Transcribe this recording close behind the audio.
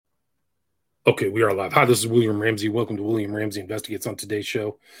Okay, we are live. Hi, this is William Ramsey. Welcome to William Ramsey Investigates. On today's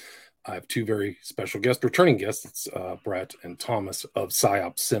show, I have two very special guests, returning guests. It's Brett and Thomas of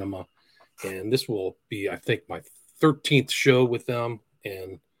PsyOp Cinema. And this will be, I think, my 13th show with them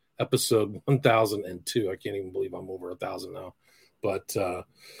and episode 1002. I can't even believe I'm over 1,000 now. But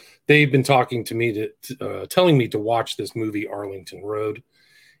they've been talking to me, telling me to watch this movie, Arlington Road.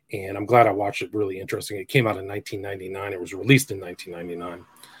 And I'm glad I watched it. Really interesting. It came out in 1999. It was released in 1999.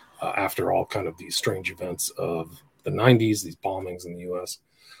 After all kind of these strange events of the 90s, these bombings in the U.S.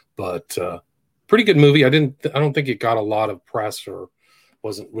 But pretty good movie. I don't think it got a lot of press or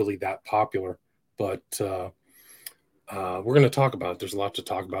wasn't really that popular. But we're going to talk about it. There's a lot to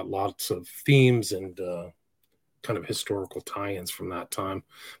talk about, lots of themes and kind of historical tie-ins from that time.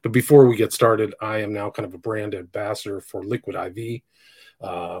 But before we get started, I am now kind of a brand ambassador for Liquid IV.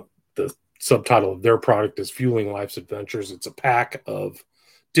 The subtitle of their product is Fueling Life's Adventures. It's a pack of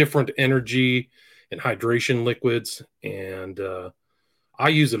different energy and hydration liquids, and I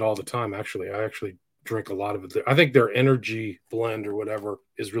use it all the time. I actually drink a lot of it. I think their energy blend or whatever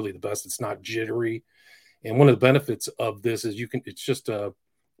is really the best. It's not jittery, and one of the benefits of this is it's just a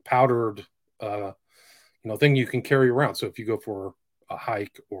powdered thing you can carry around. So if you go for a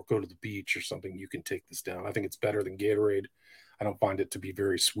hike or go to the beach or something, you can take this down. I think it's better than Gatorade. I don't find it to be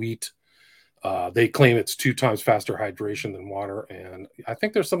very sweet. They claim it's 2 times faster hydration than water, and I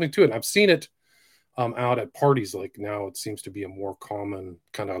think there's something to it. And I've seen it out at parties. Like now, it seems to be a more common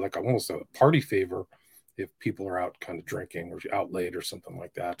kind of like almost a party favor if people are out kind of drinking or out late or something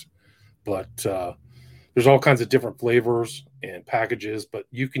like that. But there's all kinds of different flavors and packages. But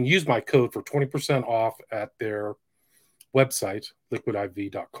you can use my code for 20% off at their website,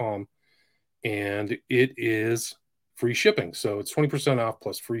 liquidiv.com, and it is free shipping. So it's 20% off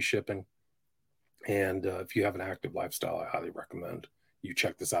plus free shipping. And if you have an active lifestyle, I highly recommend you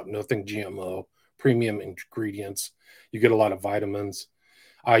check this out. Nothing GMO, premium ingredients. You get a lot of vitamins.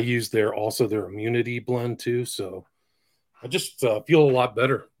 I use their immunity blend too. So I just feel a lot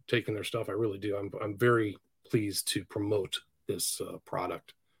better taking their stuff. I really do. I'm very pleased to promote this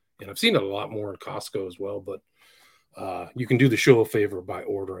product. And I've seen it a lot more in Costco as well, but you can do the show a favor by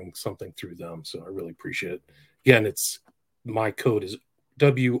ordering something through them. So I really appreciate it. Again, my code is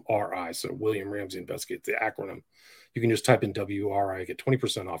WRI, so William Ramsey Investigates, the acronym. You can just type in WRI, get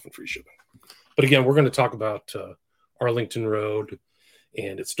 20% off and free shipping. But again, we're going to talk about Arlington Road,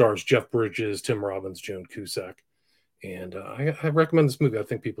 and it stars Jeff Bridges, Tim Robbins, Joan Cusack. And I recommend this movie. I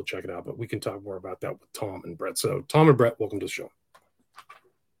think people check it out, but we can talk more about that with Tom and Brett. So Tom and Brett, welcome to the show.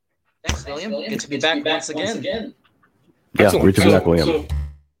 Thanks, William. Good to be back once again. Yeah, great to be back, William.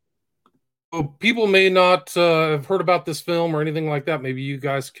 So people may not have heard about this film or anything like that. Maybe you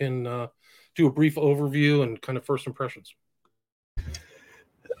guys can do a brief overview and kind of first impressions.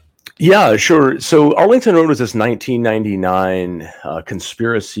 Yeah, sure. So Arlington Road was this 1999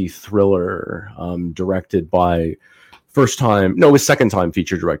 conspiracy thriller directed by second-time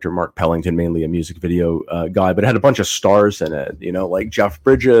feature director Mark Pellington, mainly a music video guy, but it had a bunch of stars in it, like Jeff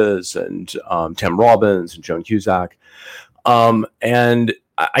Bridges and Tim Robbins and Joan Cusack. And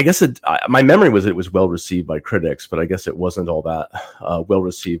I guess my memory was it was well received by critics, but I guess it wasn't all that well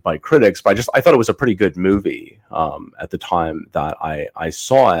received by critics. But I thought it was a pretty good movie at the time that I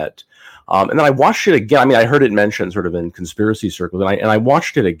saw it, and then I watched it again. I mean, I heard it mentioned sort of in conspiracy circles, and I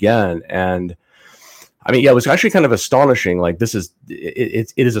watched it again, and I mean, yeah, it was actually kind of astonishing. Like it is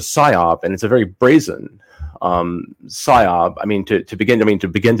a PsyOp, and it's a very brazen PsyOp. I mean, to begin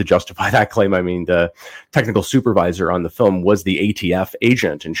to justify that claim, I mean, the technical supervisor on the film was the ATF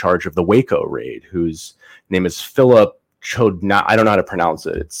agent in charge of the Waco raid, whose name is Philip Chodna. I don't know how to pronounce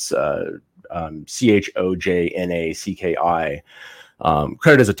it. It's Chojnacki.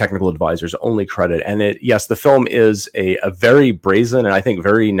 Credit as a technical advisor's only credit. And the film is a very brazen and I think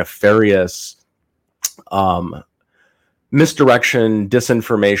very nefarious misdirection,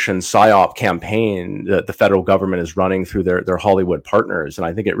 disinformation, PsyOp campaign that the federal government is running through their Hollywood partners, and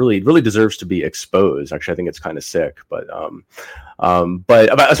I think it really deserves to be exposed. Actually, I think it's kind of sick, but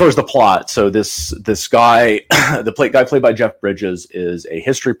as far as the plot, so this guy, guy played by Jeff Bridges, is a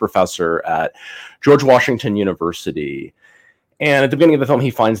history professor at George Washington University. And at the beginning of the film,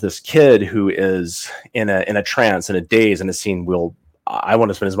 he finds this kid who is in a trance, in a daze, in a scene I want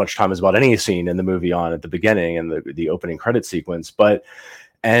to spend as much time as about any scene in the movie on at the beginning and the opening credit sequence.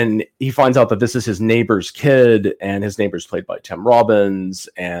 And he finds out that this is his neighbor's kid, and his neighbor's played by Tim Robbins.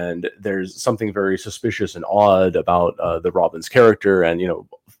 And there's something very suspicious and odd about the Robbins character. And,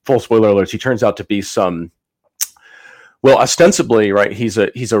 full spoiler alerts, he turns out to be some Well, ostensibly, right, he's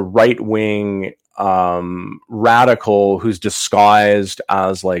a right-wing radical who's disguised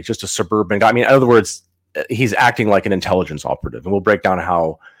as like just a suburban guy. I mean, in other words, he's acting like an intelligence operative, and we'll break down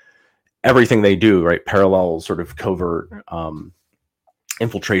how everything they do, right, parallels sort of covert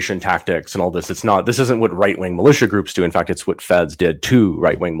infiltration tactics and all this. This isn't what right-wing militia groups do. In fact, it's what feds did to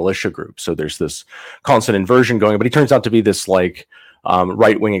right-wing militia groups. So there's this constant inversion going, but he turns out to be this like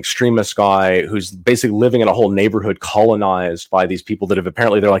right-wing extremist guy who's basically living in a whole neighborhood colonized by these people that have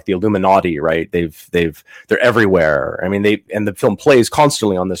apparently, they're like the Illuminati, right? They're everywhere. I mean, and the film plays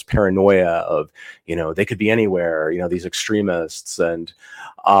constantly on this paranoia of, they could be anywhere, these extremists, and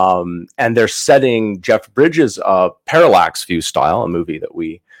they're setting Jeff Bridges' Parallax View style, a movie that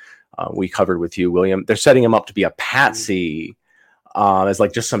we covered with you, William. They're setting him up to be a patsy, as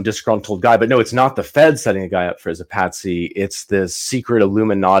like just some disgruntled guy. But no, it's not the Fed setting a guy up as a patsy. It's this secret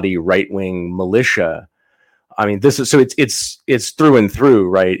Illuminati right-wing militia. I mean, it's through and through,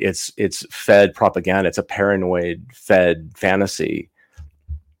 right? It's Fed propaganda. It's a paranoid Fed fantasy.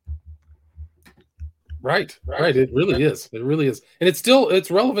 Right. It really is. And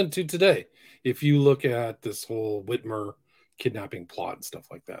it's relevant to today. If you look at this whole Whitmer kidnapping plot and stuff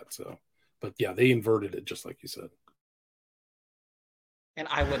like that. So, but yeah, they inverted it just like you said. And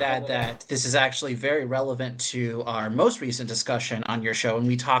I would add that this is actually very relevant to our most recent discussion on your show, and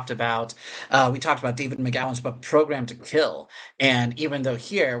we talked about David McGowan's book Program to Kill. And even though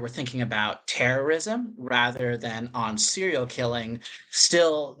here we're thinking about terrorism rather than on serial killing,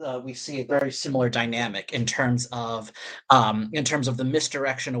 still we see a very similar dynamic in terms of the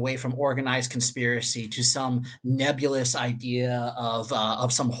misdirection away from organized conspiracy to some nebulous idea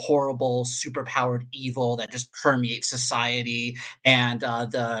of some horrible superpowered evil that just permeates society, and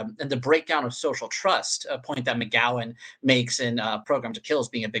the breakdown of social trust, a point that McGowan makes in Program to Kill as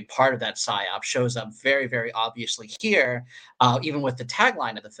being a big part of that PsyOp, shows up very, very obviously here, even with the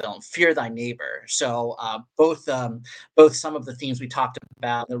tagline of the film, "Fear Thy Neighbor." So both some of the themes we talked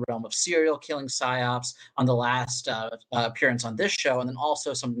about in the realm of serial killing PsyOps on the last appearance on this show, and then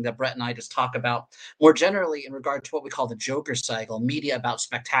also something that Brett and I just talk about more generally in regard to what we call the Joker cycle, media about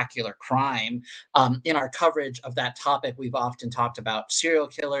spectacular crime. In our coverage of that topic, we've often talked about serial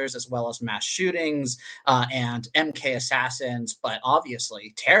killers as well as mass shootings and MK assassins, but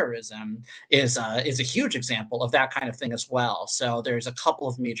obviously terrorism is a huge example of that kind of thing as well. So there's a couple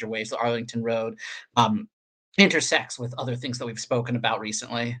of major ways that Arlington Road intersects with other things that we've spoken about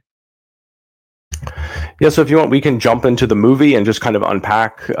recently. Yeah, so if you want, we can jump into the movie and just kind of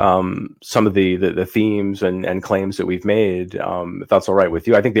unpack some of the themes and claims that we've made, if that's all right with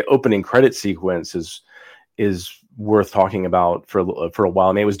you. I think the opening credit sequence is worth talking about for a while.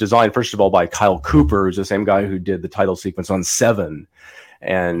 I mean, it was designed, first of all, by Kyle Cooper, who's the same guy who did the title sequence on Seven,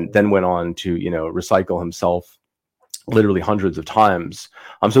 and then went on to, recycle himself literally hundreds of times.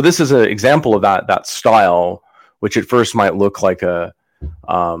 So this is an example of that style, which at first might look like a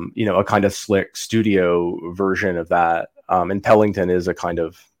kind of slick studio version of that. And Pellington is a kind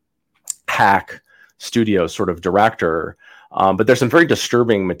of hack studio sort of director. But there's some very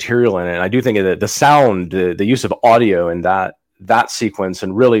disturbing material in it. And I do think that the sound, the use of audio in that sequence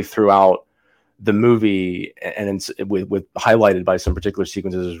and really throughout the movie, and with highlighted by some particular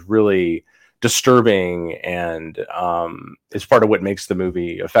sequences, is really disturbing, and it's part of what makes the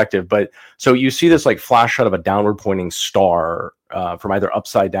movie effective. But so you see this like flash shot of a downward pointing star from either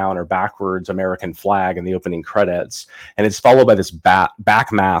upside down or backwards American flag in the opening credits, and it's followed by this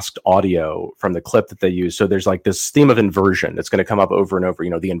backmasked audio from the clip that they use. So there's like this theme of inversion that's going to come up over and over.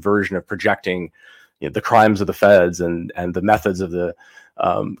 The inversion of projecting the crimes of the feds and the methods of the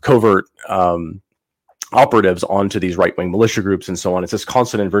covert operatives onto these right-wing militia groups and so on. It's this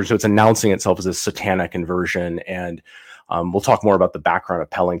constant inversion. So it's announcing itself as a satanic inversion. And we'll talk more about the background of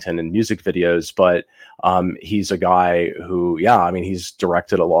Pellington and music videos, but he's a guy who, he's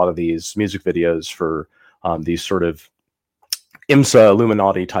directed a lot of these music videos for these sort of IMSA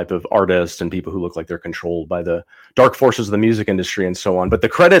Illuminati type of artists and people who look like they're controlled by the dark forces of the music industry and so on. But the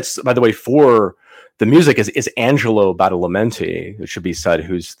credits, by the way, for the music is Angelo Badalamenti, it should be said,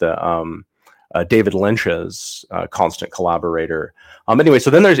 who's the David Lynch's constant collaborator. Anyway, so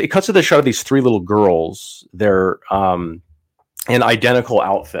then it cuts to the shot of these three little girls. They're in identical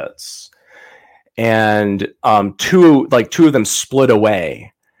outfits, and two of them split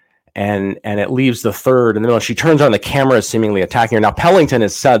away, and it leaves the third. And then she turns on, the camera is seemingly attacking her. Now, Pellington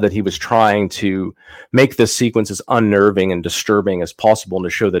has said that he was trying to make this sequence as unnerving and disturbing as possible, and to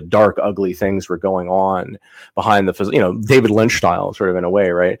show that dark, ugly things were going on behind the, David Lynch style, sort of in a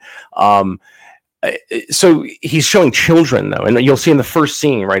way, right? So he's showing children, though, and you'll see in the first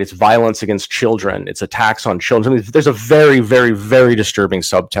scene, right? It's violence against children. It's attacks on children. I mean, there's a very, very, very disturbing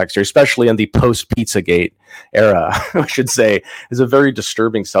subtext here, especially in the post-Pizzagate era, I should say. There's a very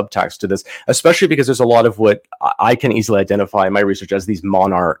disturbing subtext to this, especially because there's a lot of what I can easily identify in my research as these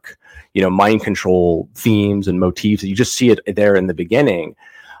monarch, mind control themes and motifs. You just see it there in the beginning.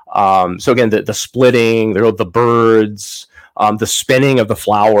 So again, the splitting, the birds, the spinning of the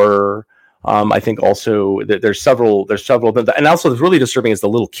flower. I think also that there's several, and also what's really disturbing is the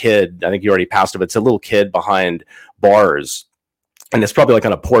little kid. I think you already passed it. It's a little kid behind bars, and it's probably like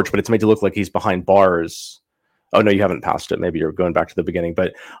on a porch, but it's made to look like he's behind bars. Oh no, you haven't passed it. Maybe you're going back to the beginning,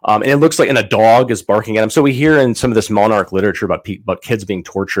 but and it looks like, and a dog is barking at him. So we hear in some of this monarch literature about kids being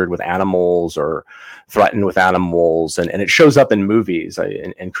tortured with animals or threatened with animals, and it shows up in movies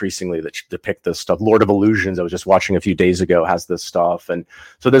increasingly that depict this stuff. Lord of Illusions, I was just watching a few days ago, has this stuff, and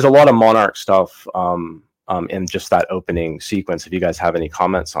so there's a lot of monarch stuff in just that opening sequence. If you guys have any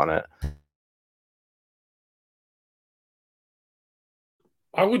comments on it.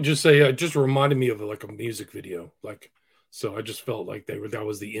 I would just say it just reminded me of like a music video. So I just felt like that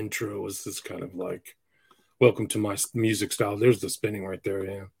was the intro, was this kind of like, welcome to my music style. There's the spinning right there,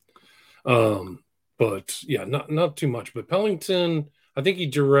 yeah. But yeah, not too much. But Pellington, I think he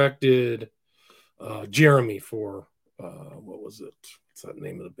directed Jeremy for what was it? What's that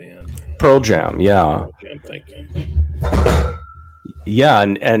name of the band? Pearl Jam, yeah. Pearl Jam, thank you. Yeah,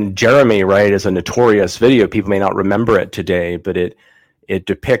 and Jeremy, right, is a notorious video. People may not remember it today, but it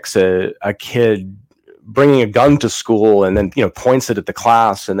depicts a kid bringing a gun to school and then points it at the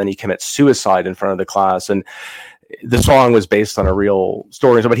class, and then he commits suicide in front of the class. And the song was based on a real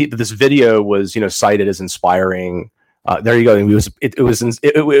story, but this video was cited as inspiring. There you go.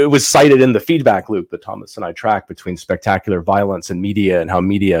 It was cited in the feedback loop that Thomas and I track between spectacular violence and media, and how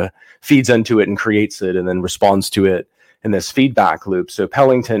media feeds into it and creates it and then responds to it in this feedback loop. So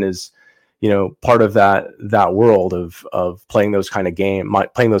Pellington is part of that world of playing those kind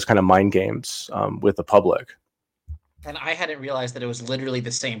of mind games with the public. And I hadn't realized that it was literally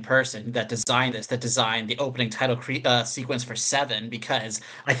the same person that designed the opening title sequence for Seven, because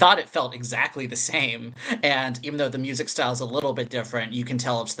I thought it felt exactly the same. And even though the music style is a little bit different, you can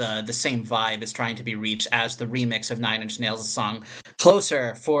tell it's the same vibe is trying to be reached as the remix of Nine Inch Nails' song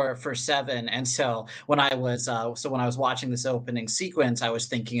Closer for Seven. And so when I was watching this opening sequence, I was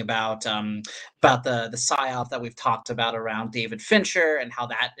thinking about the PsyOp that we've talked about around David Fincher, and how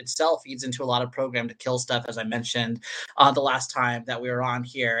that itself feeds into a lot of Program to Kill stuff, as I mentioned the last time that we were on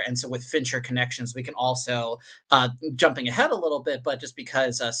here. And so with Fincher connections, we can also, jumping ahead a little bit, but just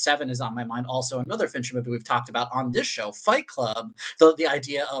because Seven is on my mind, also another Fincher movie we've talked about on this show, Fight Club, the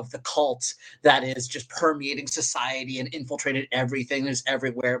idea of the cult that is just permeating society and infiltrated everything, is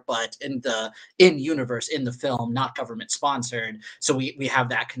everywhere, but in universe, in the film, not government sponsored. So we have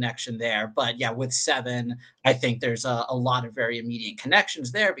that connection there. But yeah, with Seven, I think there's a lot of very immediate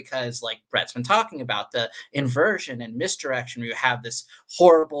connections there, because like Brett's been talking about, the inversion and misdirection, where you have this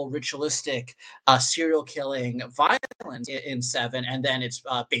horrible ritualistic serial killing violence in Seven, and then it's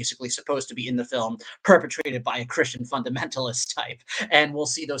basically supposed to be in the film perpetrated by a Christian fundamentalist type. And we'll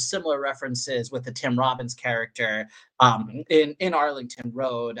see those similar references with the Tim Robbins character in Arlington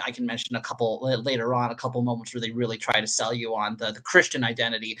Road. I can mention a couple later on, a couple moments where they really try to sell you on the Christian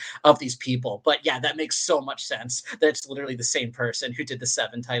identity of these people. But yeah, that makes so much sense that it's literally the same person who did the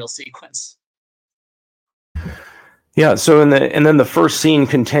Seven title sequence. Yeah. So and then the first scene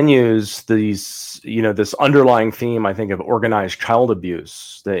continues this underlying theme, I think, of organized child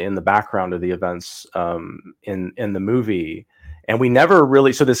abuse in the background of the events in the movie. And we never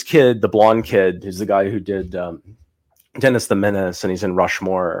really, so this kid, the blonde kid, who's the guy who did Dennis the Menace, and he's in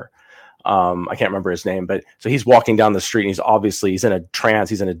Rushmore. I can't remember his name, but so he's walking down the street, and he's in a trance,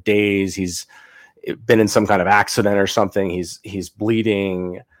 he's in a daze, he's been in some kind of accident or something, he's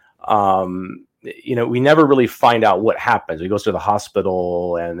bleeding. We never really find out what happens. He goes to the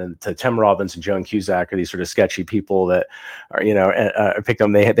hospital, and then to Tim Robbins and Joan Cusack are these sort of sketchy people that are picked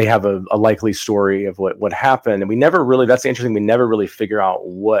them. They have a likely story of what happened, and we never really. That's the interesting. We never really figure out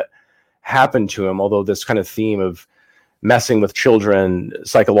what happened to him. Although this kind of theme of messing with children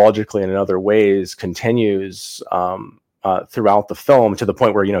psychologically and in other ways continues throughout the film, to the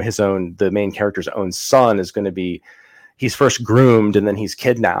point where the main character's own son is going to be. He's first groomed, and then he's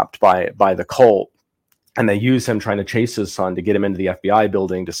kidnapped by the cult, and they use him trying to chase his son to get him into the FBI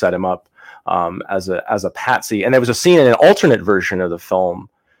building to set him up as a patsy. And there was a scene in an alternate version of the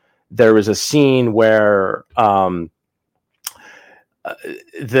film. There was a scene where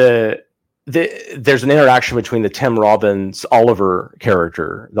there's an interaction between the Tim Robbins Oliver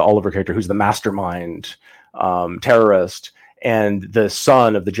character, who's the mastermind terrorist, and the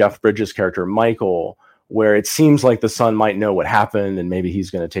son of the Jeff Bridges character, Michael, where it seems like the son might know what happened and maybe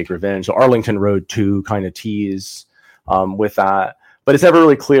he's going to take revenge. So Arlington Road 2 kind of tease with that. But it's never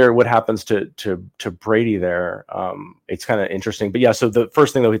really clear what happens to Brady there. It's kind of interesting. But yeah, so the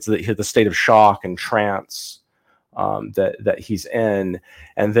first thing, though, it's the state of shock and trance that he's in.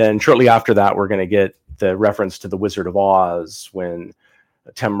 And then shortly after that, we're going to get the reference to the Wizard of Oz when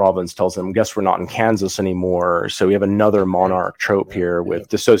Tim Robbins tells him, guess we're not in Kansas anymore. So we have another monarch trope here with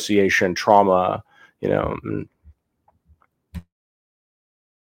dissociation, trauma,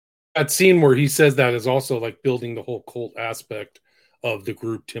 That scene where he says that is also like building the whole cult aspect of the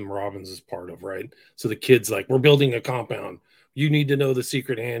group Tim Robbins is part of, right? So the kid's like, we're building a compound. You need to know the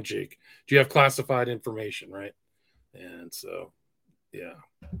secret handshake. Do you have classified information, right? And so, yeah.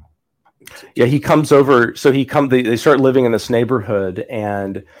 Yeah, he comes over. So they start living in this neighborhood,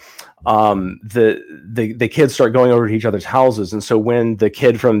 and the kids start going over to each other's houses. And so when the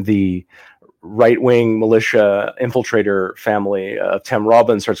kid from the right-wing militia infiltrator family of Tim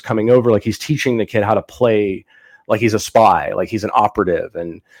Robbins starts coming over, like he's teaching the kid how to play like he's a spy, like he's an operative,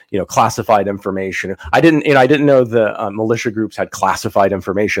 and classified information. I didn't know the militia groups had classified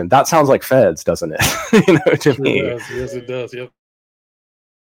information. That sounds like feds, doesn't it? To me. Yes, it does. Yep.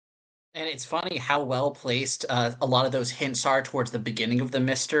 And it's funny how well placed a lot of those hints are towards the beginning of the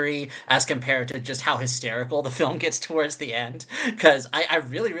mystery as compared to just how hysterical the film gets towards the end. Because I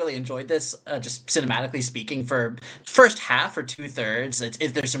really, really enjoyed this, just cinematically speaking, for first half or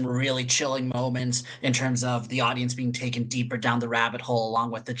 2/3. There's some really chilling moments in terms of the audience being taken deeper down the rabbit hole,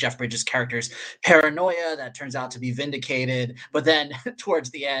 along with the Jeff Bridges character's paranoia that turns out to be vindicated. But then towards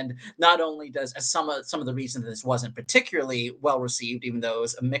the end, not only does some of the reasons this wasn't particularly well received, even though it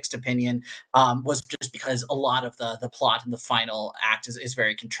was a mixed opinion, was just because a lot of the plot in the final act is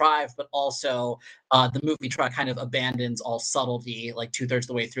very contrived, but also the movie kind of abandons all subtlety like 2/3 of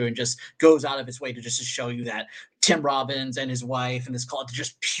the way through and just goes out of its way to just to show you that Tim Robbins and his wife and this cult are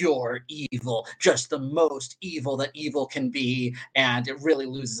just pure evil, just the most evil that evil can be. And it really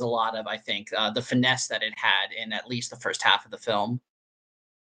loses a lot of, I think, the finesse that it had in at least the first half of the film.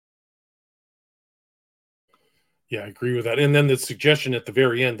 Yeah, I agree with that. And then the suggestion at the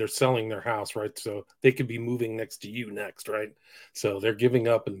very end, they're selling their house, right? So they could be moving next to you next, right? So they're giving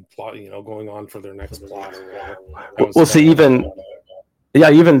up and plot, going on for their next plot. Well, see, even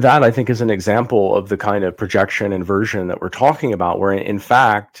that I think is an example of the kind of projection and version that we're talking about, where in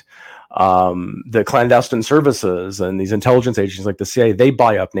fact, the clandestine services and these intelligence agencies like the CIA, they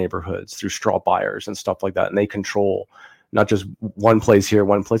buy up neighborhoods through straw buyers and stuff like that, and they control not just one place here,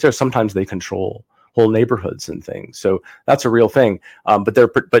 one place there. Sometimes they control whole neighborhoods and things. So that's a real thing.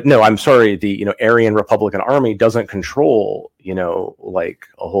 But no, I'm sorry. The, Aryan Republican Army doesn't control, like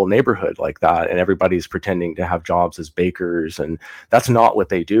a whole neighborhood like that. And everybody's pretending to have jobs as bakers. And that's not what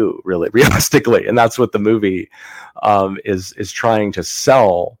they do really realistically. And that's what the movie is trying to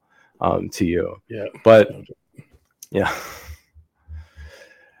sell to you. Yeah. But yeah.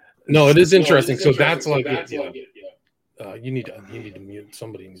 No, it is interesting. So that's like, you need to mute.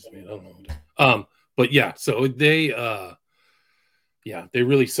 Somebody needs to mute. I don't know. But yeah, so they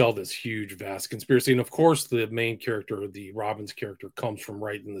really sell this huge, vast conspiracy. And of course, the main character, the Robbins character, comes from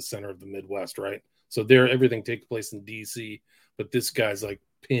right in the center of the Midwest, right? So everything takes place in DC, but this guy's like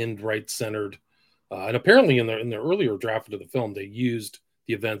pinned right centered. And apparently in the earlier draft of the film, they used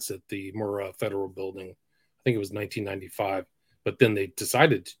the events at the Murrah Federal Building. I think it was 1995, but then they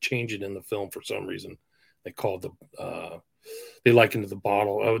decided to change it in the film for some reason. They called they likened the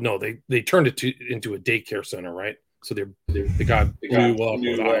bottle. Oh no, they turned it into a daycare center, right? So the guy blew up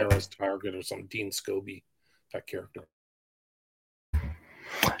with IRS target or some Dean Scobie, that character.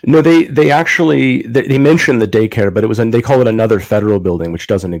 No, they actually mentioned the daycare, but they call it another federal building, which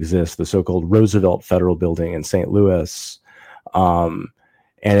doesn't exist, the so-called Roosevelt Federal Building in St. Louis.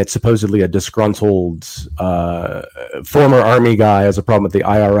 And it's supposedly a disgruntled former Army guy has a problem with the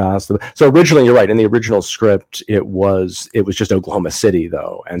IRS. So originally, you're right. In the original script, it was just Oklahoma City,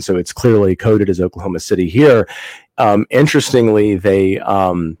 though, and so it's clearly coded as Oklahoma City here. Interestingly,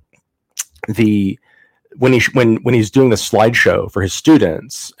 when he's doing the slideshow for his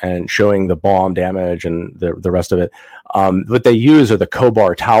students and showing the bomb damage and the rest of it, what they use are the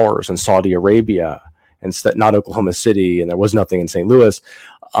Khobar Towers in Saudi Arabia, instead not Oklahoma City, and there was nothing in St. Louis.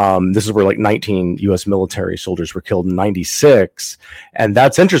 This is where like 19 U.S. military soldiers were killed in 96. And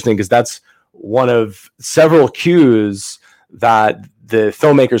that's interesting because that's one of several cues that the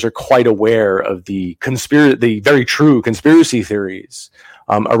filmmakers are quite aware of the very true conspiracy theories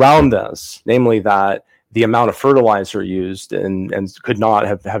around this, namely that the amount of fertilizer used and could not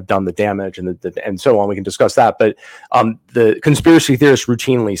have done the damage and so on. We can discuss that, but the conspiracy theorists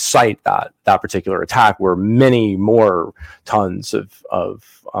routinely cite that particular attack, where many more tons of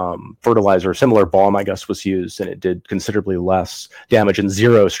fertilizer, similar bomb, I guess, was used, and it did considerably less damage and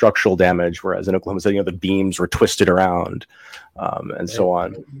zero structural damage. Whereas in Oklahoma City, the beams were twisted around and so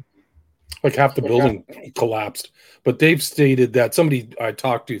on. Like half the building collapsed. But they've stated that somebody I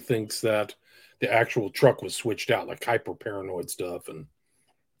talked to thinks that the actual truck was switched out, like hyper paranoid stuff. And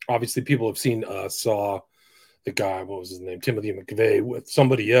obviously people have saw the guy, what was his name? Timothy McVeigh with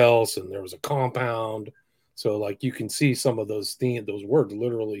somebody else, and there was a compound. So like you can see some of those words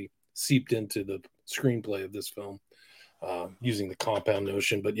literally seeped into the screenplay of this film, using the compound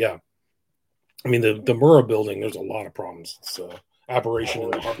notion. But yeah, I mean, the Murrah building, there's a lot of problems. So aberration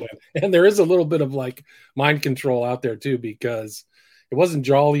in the heartland. And there is a little bit of like mind control out there too, because it wasn't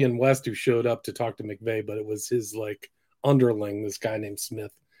Jolly and West who showed up to talk to McVeigh, but it was his like underling, this guy named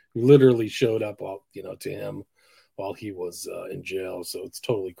Smith, who literally showed up, to him while he was in jail. So it's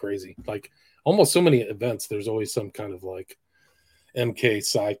totally crazy. Like almost so many events, there's always some kind of like MK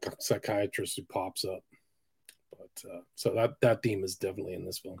psychiatrist who pops up. But so that theme is definitely in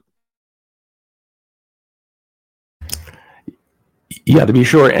this film. Yeah, to be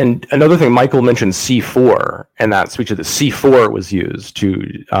sure. And another thing, Michael mentioned C4, and that speech of the C4 was used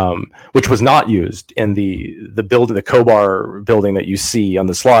which was not used in the building, the Kobar building that you see on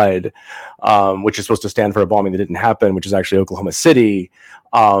the slide, which is supposed to stand for a bombing that didn't happen, which is actually Oklahoma City.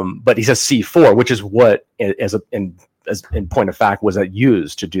 But he says C4, which is what, in point of fact, was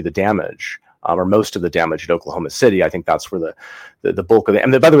used to do the damage. Or most of the damage at Oklahoma City. I think that's where the bulk of it.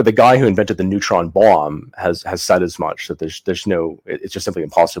 And by the way, the guy who invented the neutron bomb has said as much, that there's no, it's just simply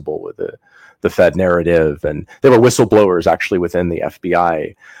impossible with the Fed narrative. And there were whistleblowers actually within the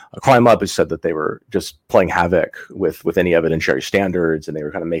FBI. Crime Lab has said that they were just playing havoc with any evidentiary standards, and they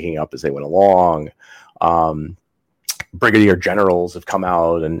were kind of making up as they went along. Brigadier generals have come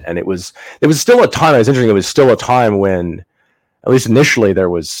out, and it was still a time. It was interesting. It was still a time when, at least initially, there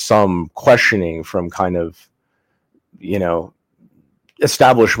was some questioning from kind of,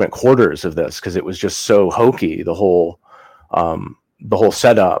 establishment quarters of this, because it was just so hokey, the whole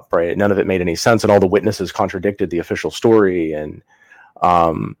setup, right? None of it made any sense, and all the witnesses contradicted the official story, and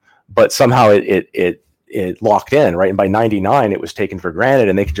but somehow it locked in, right? And by 99, it was taken for granted,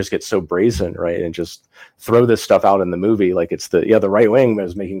 and they could just get so brazen, right, and just throw this stuff out in the movie like it's the right wing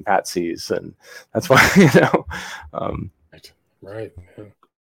was making patsies, and that's why Right. Yeah.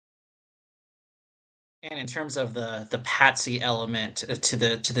 And in terms of the patsy element to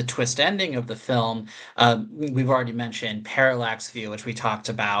the twist ending of the film, we've already mentioned Parallax View, which we talked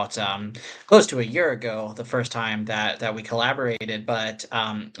about close to a year ago, the first time that we collaborated. But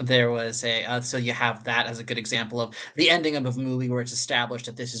there was so you have that as a good example of the ending of a movie where it's established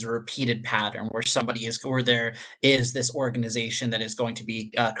that this is a repeated pattern, where there is this organization that is going to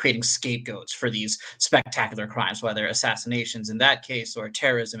be creating scapegoats for these spectacular crimes, whether assassinations in that case or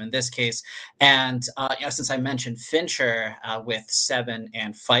terrorism in this case, and since I mentioned Fincher with Seven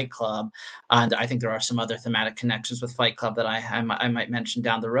and Fight Club, and I think there are some other thematic connections with Fight Club that I might mention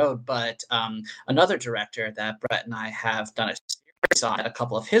down the road, but another director that Brett and I have done a series on, a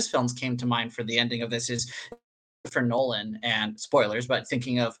couple of his films came to mind for the ending of this, is for Nolan, and spoilers, but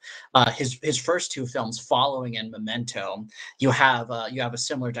thinking of his first two films following in Memento, you have a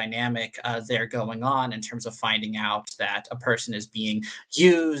similar dynamic there going on in terms of finding out that a person is being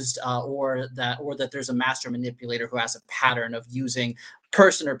used, or that there's a master manipulator who has a pattern of using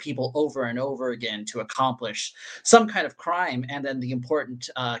person or people over and over again to accomplish some kind of crime. And then the important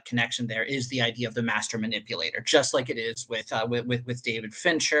connection there is the idea of the master manipulator, just like it is with David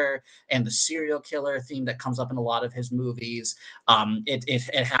Fincher and the serial killer theme that comes up in a lot of his movies.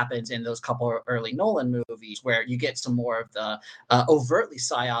 It happens in those couple of early Nolan movies where you get some more of the overtly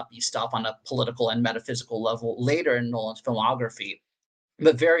psyop-y stuff on a political and metaphysical level later in Nolan's filmography.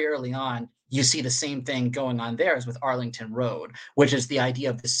 But very early on, you see the same thing going on there as with Arlington Road, which is the idea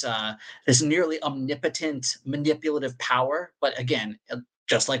of this nearly omnipotent manipulative power. But again,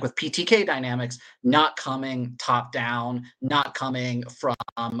 just like with PTK dynamics, not coming top down, not coming from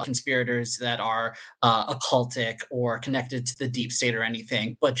conspirators that are occultic or connected to the deep state or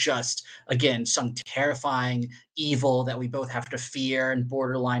anything, but just, again, some terrifying evil that we both have to fear and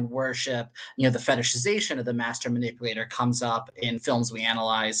borderline worship. You know, the fetishization of the master manipulator comes up in films we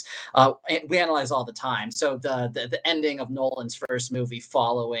analyze. We analyze all the time. So the ending of Nolan's first movie,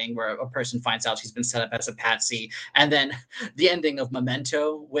 Following, where a person finds out she's been set up as a patsy, and then the ending of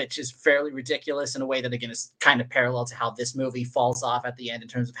Memento, which is fairly ridiculous in a way that, again, is kind of parallel to how this movie falls off at the end in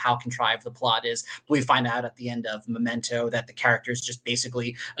terms of how contrived the plot is. We find out at the end of Memento that the character is just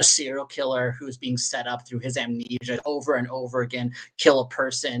basically a serial killer who is being set up through his amnesia over and over again, kill a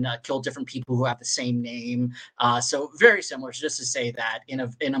person, kill different people who have the same name. So very similar. So just to say that in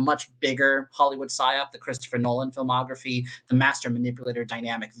a much bigger Hollywood psyop, the Christopher Nolan filmography, the master manipulator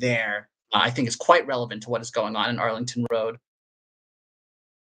dynamic there, I think is quite relevant to what is going on in Arlington Road.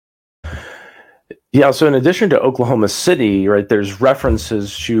 Yeah, so in addition to Oklahoma City, right, there's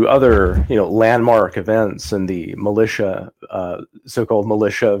references to other, landmark events in the militia, so-called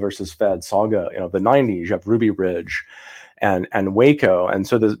militia versus Fed saga, the 90s. You have Ruby Ridge and Waco. And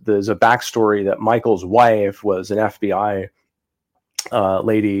so there's a backstory that Michael's wife was an FBI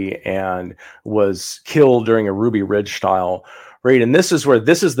lady and was killed during a Ruby Ridge style raid. And this is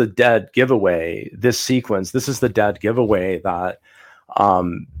the dead giveaway, this sequence. This is the dead giveaway that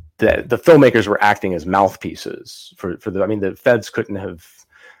the filmmakers were acting as mouthpieces for the feds couldn't have,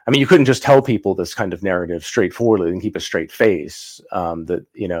 you couldn't just tell people this kind of narrative straightforwardly and keep a straight face.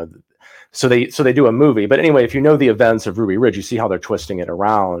 So they do a movie. But anyway, if you know the events of Ruby Ridge, you see how they're twisting it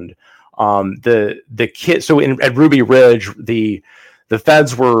around. The kid. So at Ruby Ridge, the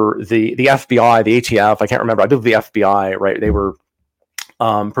feds were the FBI, the ATF. I can't remember. I believe the FBI. Right? They were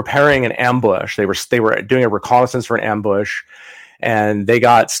preparing an ambush. They were doing a reconnaissance for an ambush. And they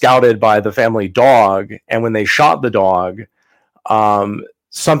got scouted by the family dog. And when they shot the dog,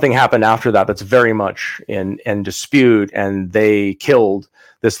 something happened after that that's very much in dispute. And they killed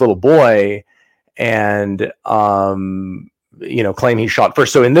this little boy and, claim he shot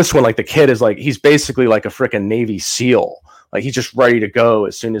first. So in this one, like the kid is like, he's basically like a freaking Navy SEAL. Like he's just ready to go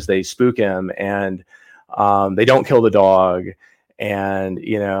as soon as they spook him. And they don't kill the dog. And,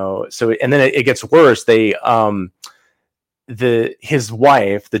 and then it gets worse. They, his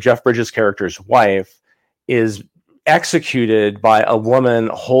wife, the Jeff Bridges character's wife, is executed by a woman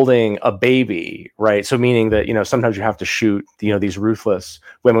holding a baby, right? So meaning that, sometimes you have to shoot, these ruthless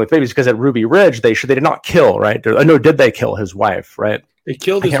women with babies, because at Ruby Ridge, they did not kill, right? No, did they kill his wife, right? They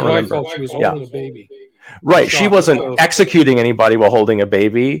killed his wife while she was holding a baby. Right. She wasn't executing anybody while holding a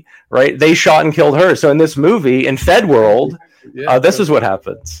baby, right? They shot and killed her. So in this movie, in Fed World, this is what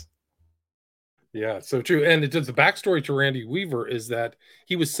happens. Yeah, so true. And the backstory to Randy Weaver is that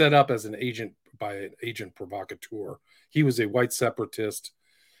he was set up as an agent by an agent provocateur. He was a white separatist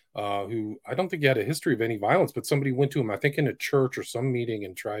who, I don't think he had a history of any violence, but somebody went to him, I think in a church or some meeting,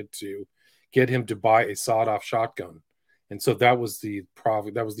 and tried to get him to buy a sawed-off shotgun. And so that was the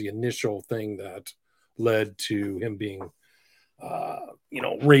initial thing that led to him being,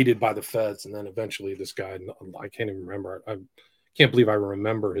 raided by the feds. And then eventually this guy, I can't even remember. I can't believe I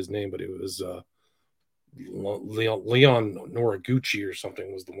remember his name, but it was Leon Noraguchi or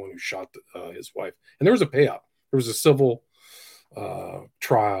something was the one who shot his wife. And there was a payout. There was a civil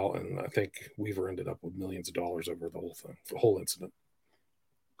trial, and I think Weaver ended up with millions of dollars over the whole thing, the whole incident.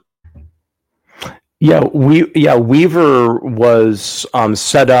 Weaver was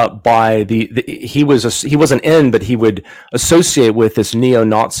set up by he wasn't in, but he would associate with this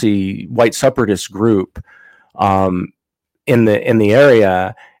neo-Nazi white separatist group in the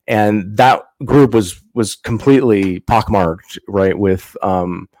area. And that group was completely pockmarked, right, with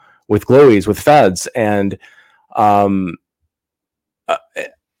glowies, with feds, and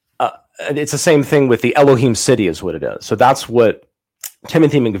it's the same thing with the Elohim City, is what it is. So that's what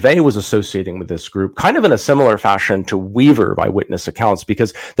Timothy McVeigh was associating with this group, kind of in a similar fashion to Weaver by witness accounts,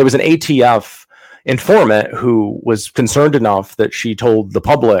 because there was an ATF informant who was concerned enough that she told the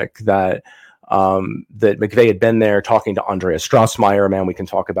public that McVeigh had been there talking to Andreas Strassmeyer, a man we can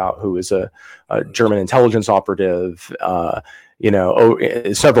talk about, who is a German intelligence operative,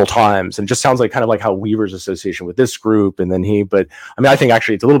 several times. And it just sounds like kind of like how Weaver's association with this group. And then I think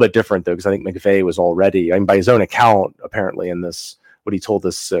actually it's a little bit different though, because I think McVeigh was already, by his own account, apparently in this, what he told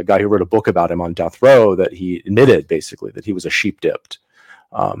this guy who wrote a book about him on death row, that he admitted basically that he was a sheep-dipped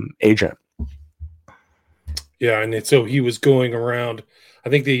agent. Yeah, and so he was going around. I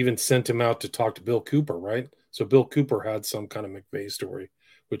think they even sent him out to talk to Bill Cooper, right? So Bill Cooper had some kind of McVeigh story,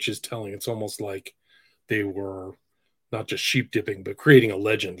 which is telling. It's almost like they were not just sheep dipping, but creating a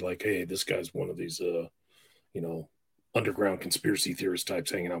legend. Like, hey, this guy's one of these, underground conspiracy theorist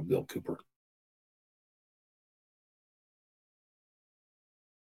types hanging out with Bill Cooper.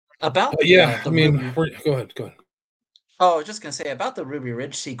 About go ahead. Oh, I was just gonna say about the Ruby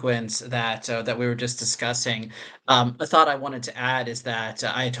Ridge sequence that we were just discussing. A thought I wanted to add is that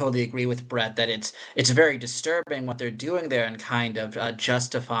I totally agree with Brett that it's very disturbing what they're doing there and kind of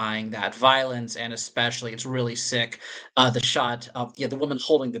justifying that violence, and especially it's really sick. The shot of the woman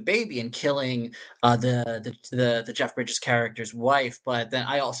holding the baby and killing the Jeff Bridges character's wife. But then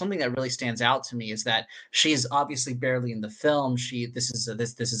I also something that really stands out to me is that she's obviously barely in the film. This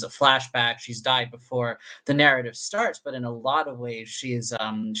is a flashback. She's died before the narrative starts, but in a lot of ways, she's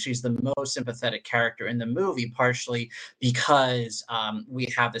the most sympathetic character in the movie, partially because we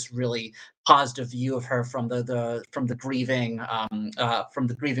have this really positive view of her from the grieving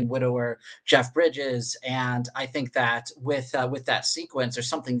widower Jeff Bridges, and I think that with that sequence, there's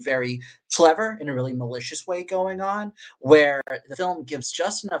something very clever in a really malicious way going on, where the film gives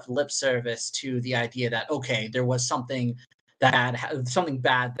just enough lip service to the idea that okay, there was something bad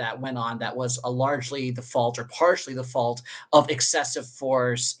that went on that was largely the fault or partially the fault of excessive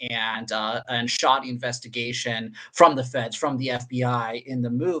force and shoddy investigation from the feds, from the FBI in the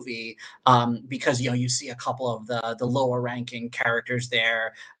movie, because you see a couple of the lower ranking characters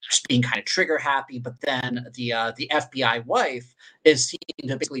there just being kind of trigger happy, but then the FBI wife is seen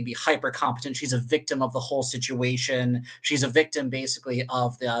to basically be hyper competent. She's a victim of the whole situation. She's a victim basically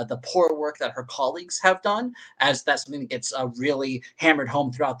of the poor work that her colleagues have done, as that's something that gets really hammered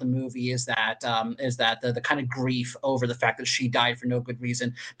home throughout the movie, is that the kind of grief over the fact that she died for no good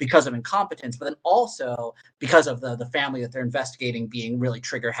reason because of incompetence, but then also because of the family that they're investigating being really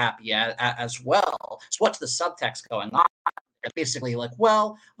trigger happy as well. So what's the subtext going on? Basically like,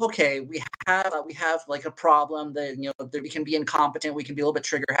 well, okay, we have like a problem that that we can be incompetent, we can be a little bit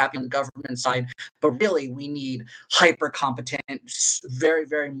trigger happy on the government side, but really we need hyper competent, very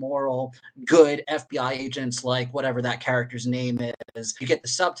very moral, good FBI agents, like whatever that character's name is. You get the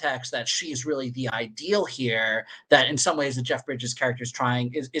subtext that she's really the ideal here, that in some ways the Jeff Bridges character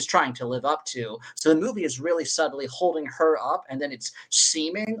is trying to live up to. So the movie is really subtly holding her up, and then it's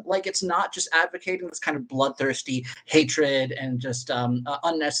seeming like it's not just advocating this kind of bloodthirsty hatred and just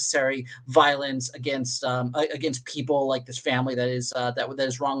unnecessary violence against people like this family that is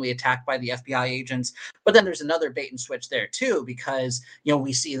wrongly attacked by the FBI agents. But then there's another bait and switch there too, because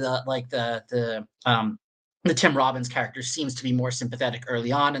we see the Tim Robbins character seems to be more sympathetic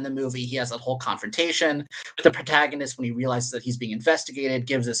early on in the movie. He has that whole confrontation with the protagonist when he realizes that he's being investigated,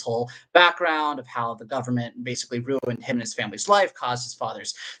 gives this whole background of how the government basically ruined him and his family's life, caused his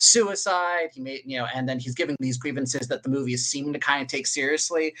father's suicide. He made, and then he's giving these grievances that the movie is seeming to kind of take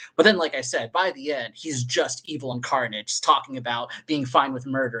seriously. But then, like I said, by the end, he's just evil incarnate, just talking about being fine with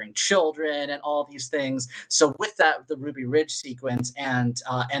murdering children and all these things. So with that, the Ruby Ridge sequence, and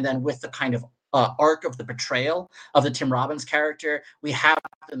then with the kind of arc of the portrayal of the Tim Robbins character, we have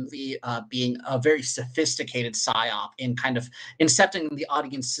the movie being a very sophisticated psyop in kind of incepting the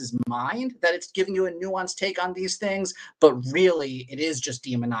audience's mind that it's giving you a nuanced take on these things, but really it is just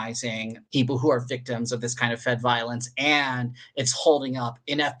demonizing people who are victims of this kind of Fed violence, and it's holding up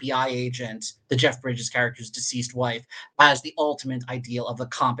an FBI agent, the Jeff Bridges character's deceased wife, as the ultimate ideal of a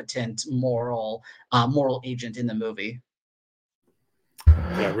competent, moral agent in the movie.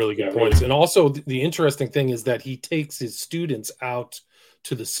 Yeah, really good points. And also the interesting thing is that he takes his students out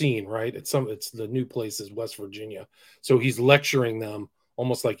to the scene, right? It's the new place is West Virginia. So he's lecturing them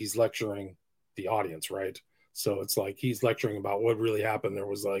almost like he's lecturing the audience, right? So it's like he's lecturing about what really happened. There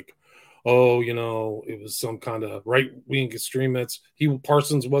was like, oh, it was some kind of right-wing extremists.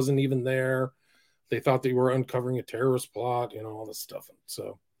 Parsons wasn't even there. They thought they were uncovering a terrorist plot, all this stuff.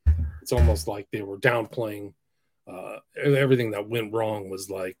 So it's almost like they were downplaying everything that went wrong was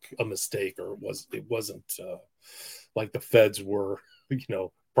like a mistake, or it wasn't like the feds were,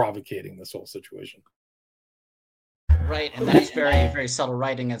 provocating this whole situation. Right, and that's very, very subtle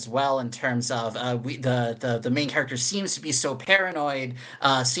writing as well, in terms of the main character seems to be so paranoid,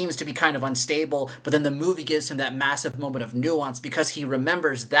 seems to be kind of unstable, but then the movie gives him that massive moment of nuance because he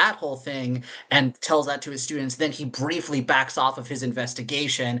remembers that whole thing and tells that to his students. Then he briefly backs off of his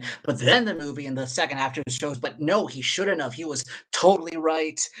investigation, but then the movie in the second half shows, but no, he shouldn't have. He was totally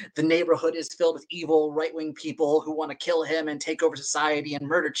right. The neighborhood is filled with evil right-wing people who want to kill him and take over society and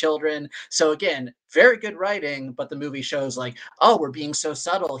murder children. So again, very good writing, but the movie shows like, oh, we're being so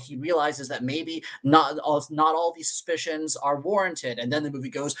subtle. He realizes that maybe not all these suspicions are warranted, and then the movie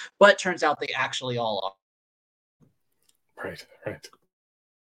goes, but it turns out they actually all are. Right.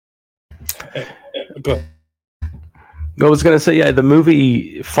 Go. I was going to say, yeah, the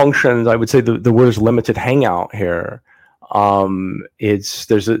movie functions. I would say the word is limited hangout here.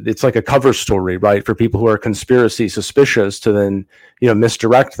 It's like a cover story, right, for people who are conspiracy suspicious to then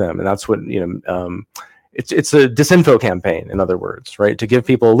misdirect them, and that's what it's a disinfo campaign, in other words, right? To give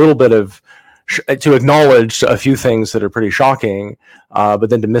people a little bit of to acknowledge a few things that are pretty shocking, but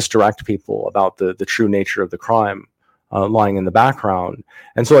then to misdirect people about the true nature of the crime lying in the background.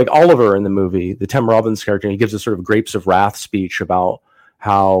 And so, like Oliver in the movie, the Tim Robbins character, he gives a sort of grapes of wrath speech about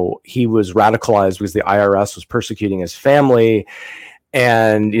how he was radicalized because the IRS was persecuting his family,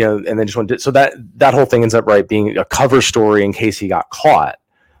 and and then just wanted to, so that whole thing ends up being a cover story in case he got caught.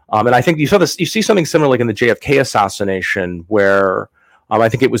 And I think you see something similar like in the JFK assassination, where I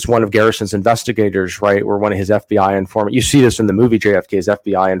think it was one of Garrison's investigators, right, where one of his FBI informant, you see this in the movie JFK's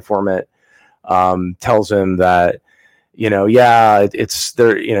FBI informant tells him that, it's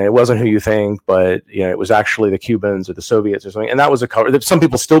there, it wasn't who you think, but, it was actually the Cubans or the Soviets or something. And that was a cover that some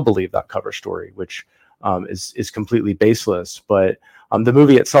people still believe that cover story, which is completely baseless. But the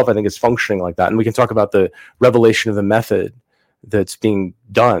movie itself, I think, is functioning like that. And we can talk about the revelation of the method that's being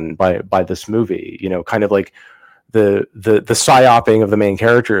done by this movie, kind of like the psyoping of the main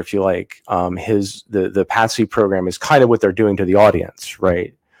character, if you like. The Patsy program is kind of what they're doing to the audience,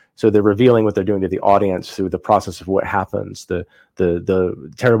 right? So they're revealing what they're doing to the audience through the process of what happens, the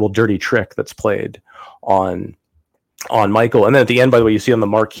terrible dirty trick that's played on Michael. And then at the end, by the way, you see on the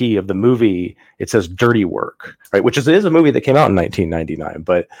marquee of the movie, it says Dirty Work, right? Which is a movie that came out in 1999,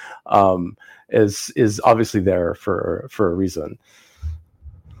 but is obviously there for a reason.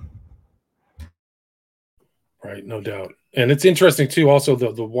 Right, no doubt. And it's interesting too. Also,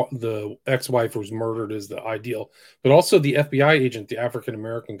 the ex-wife who's murdered is the ideal, but also the FBI agent, the African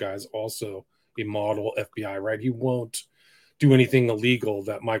American guy, is also a model FBI. Right, he won't do anything illegal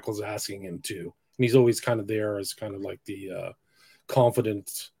that Michael's asking him to, and he's always kind of there as kind of like the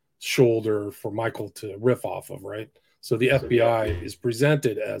confident shoulder for Michael to riff off of. Right, so the FBI is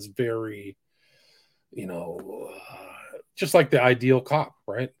presented as very, just like the ideal cop,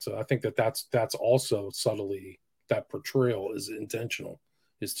 right? So I think that's also subtly, that portrayal is intentional,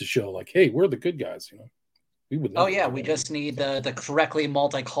 is to show like, hey, we're the good guys, We would. Oh yeah, we just need the correctly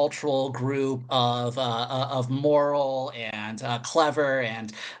multicultural group of moral and clever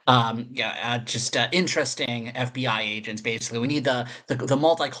and just interesting FBI agents. Basically, we need the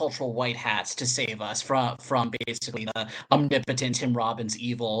multicultural white hats to save us from basically the omnipotent Tim Robbins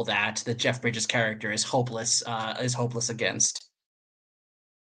evil that the Jeff Bridges character is hopeless against.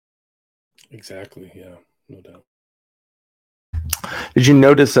 Exactly. Yeah. No doubt. Did you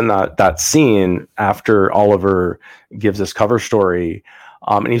notice in that scene after Oliver gives this cover story,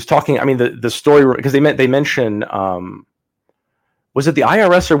 and he's talking? I mean, the story, because they mention, was it the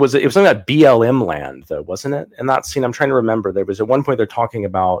IRS or was it was something about BLM land though, wasn't it? In that scene, I'm trying to remember. There was at one point they're talking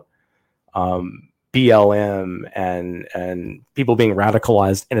about BLM and people being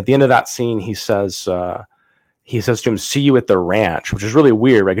radicalized, and at the end of that scene, he says to him, "See you at the ranch," which is really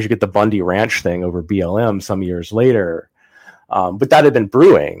weird, right? Because you get the Bundy Ranch thing over BLM some years later. But that had been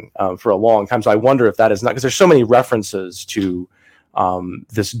brewing for a long time. So I wonder if that is not, because there's so many references to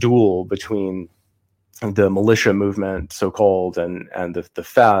this duel between the militia movement, so-called, and the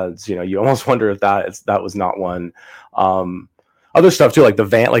feds. You almost wonder if that was not one. Other stuff too, like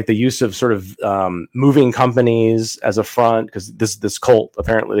the use of sort of moving companies as a front, because this cult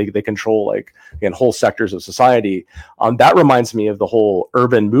apparently they control whole sectors of society. That reminds me of the whole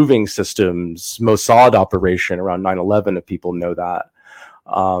urban moving systems Mossad operation around 9/11. If people know that,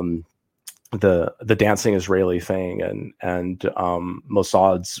 the dancing Israeli thing and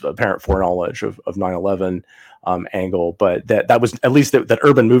Mossad's apparent foreknowledge of 9/11 angle, but that was at least that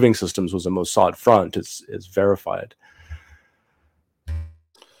urban moving systems was a Mossad front is verified.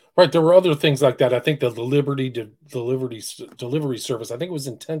 Right, there were other things like that. I think the Liberty delivery service, I think it was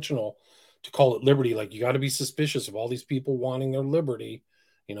intentional to call it Liberty. Like, you got to be suspicious of all these people wanting their liberty.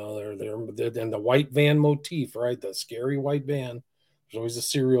 They're and the white van motif, right? The scary white van. There's always a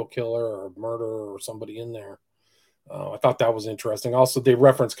serial killer or a murderer or somebody in there. I thought that was interesting. Also, they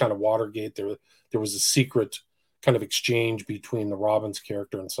referenced kind of Watergate. There was a secret kind of exchange between the Robbins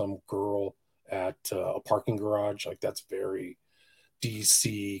character and some girl at a parking garage. Like, that's very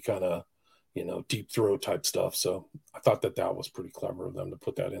DC kind of, deep throat type stuff. So I thought that was pretty clever of them to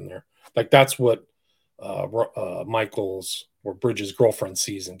put that in there. Like, that's what Michael's or Bridges' girlfriend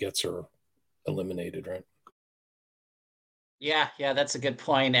sees and gets her eliminated, right? Yeah, that's a good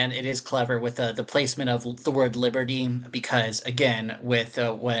point, and it is clever with the placement of the word liberty, because again, with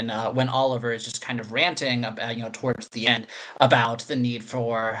when Oliver is just kind of ranting about, towards the end, about the need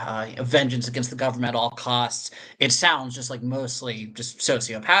for vengeance against the government at all costs, it sounds just like mostly just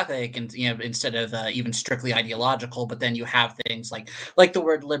sociopathic, and instead of even strictly ideological. But then you have things like the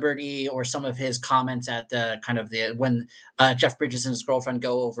word liberty, or some of his comments at the kind of the when Jeff Bridges and his girlfriend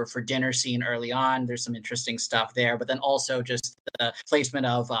go over for dinner scene early on. There's some interesting stuff there, but then also just the placement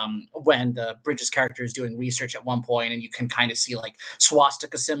of when the Bridges character is doing research at one point, and you can kind of see like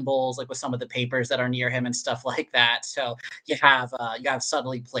swastika symbols, like with some of the papers that are near him and stuff like that. So you have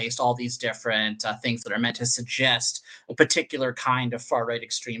subtly placed all these different things that are meant to suggest a particular kind of far right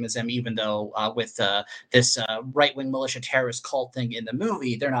extremism, even though with this right wing militia terrorist cult thing in the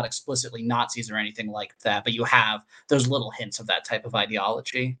movie, they're not explicitly Nazis or anything like that, but you have those little hints of that type of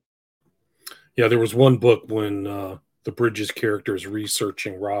ideology. Yeah, there was one book when the Bridges character is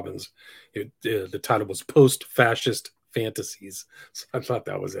researching Robbins. The title was Post-Fascist Fantasies. So I thought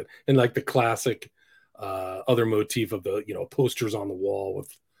that was it. And like the classic other motif of the, posters on the wall with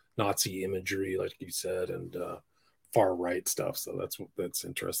Nazi imagery, like you said, and far right stuff. So that's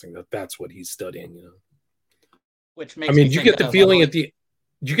interesting. That's what he's studying. Which makes I mean, me did you think get the of feeling at the?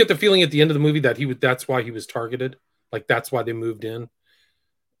 Did you get the feeling at the end of the movie that that's why he was targeted? Like that's why they moved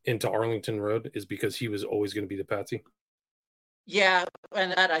into Arlington Road, is because he was always going to be the patsy? Yeah,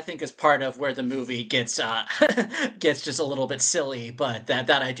 and that I think is part of where the movie gets gets just a little bit silly, but that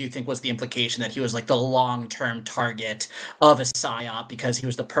I do think was the implication, that he was like the long-term target of a psyop, because he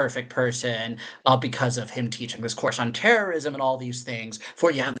was the perfect person, because of him teaching this course on terrorism and all these things.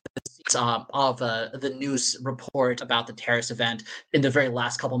 For you have of the news report about the terrorist event in the very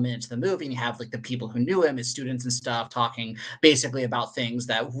last couple minutes of the movie, and you have like the people who knew him, his students and stuff, talking basically about things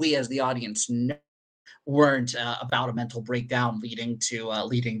that we as the audience know weren't about a mental breakdown leading to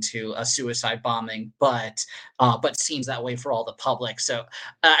a suicide bombing, but seems that way for all the public. So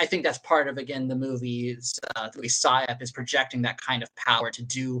I think that's part of, again, the psyop is projecting that kind of power to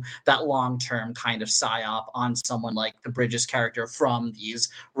do that long term kind of psyop on someone like the Bridges character from these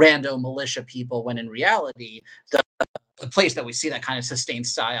random militia people, when in reality the place that we see that kind of sustained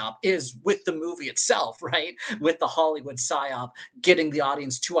psyop is with the movie itself, right? With the Hollywood psyop, getting the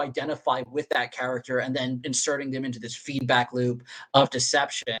audience to identify with that character and then inserting them into this feedback loop of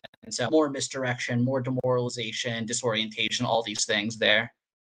deception. And so more misdirection, more demoralization, disorientation, all these things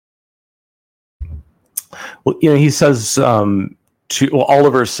Well, he says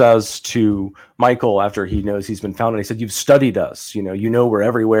Oliver says to Michael after he knows he's been found, and he said, "You've studied us. We're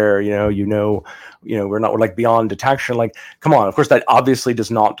everywhere. We're not, we're like beyond detection. Like, come on." Of course, that obviously does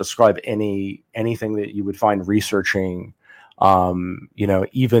not describe anything that you would find researching.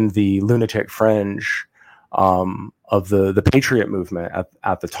 Even the lunatic fringe of the Patriot movement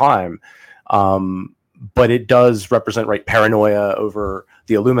at the time. But it does represent, right, paranoia over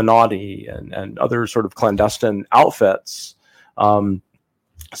the Illuminati and other sort of clandestine outfits.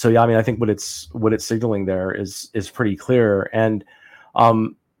 So yeah, I mean, I think what it's signaling there is pretty clear. And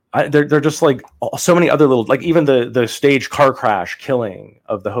they're just like so many other little, like even the stage car crash killing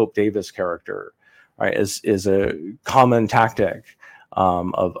of the Hope Davis character, right, is a common tactic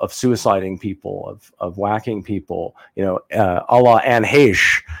of suiciding people, of whacking people, a la Anne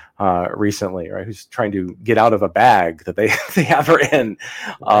Heche recently, right, who's trying to get out of a bag that they have her in.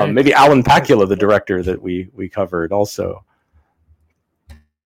 Maybe Alan Pakula, the director that we covered also.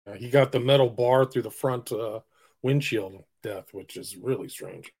 He got the metal bar through the front windshield death, which is really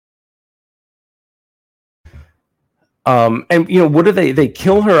strange. And what do they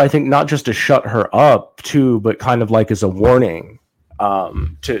kill her? I think not just to shut her up too, but kind of like as a warning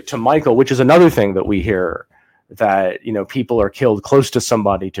to Michael, which is another thing that we hear, that people are killed close to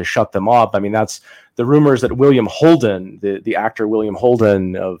somebody to shut them up. I mean, that's the rumors that William Holden, the actor William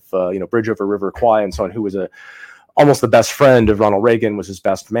Holden of Bridge Over River Kwai and so on, who was almost the best friend of Ronald Reagan, was his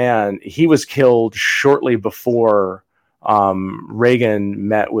best man. He was killed shortly before Reagan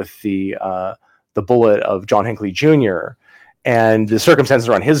met with the bullet of John Hinckley Jr. And the circumstances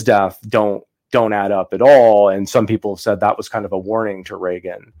around his death don't add up at all. And some people have said that was kind of a warning to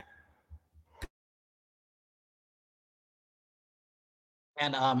Reagan.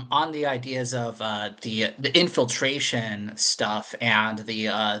 And on the ideas of the infiltration stuff and the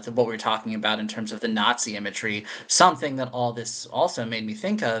what we are talking about in terms of the Nazi imagery, something that all this also made me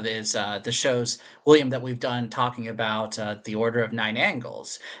think of is the shows, William, that we've done talking about the Order of Nine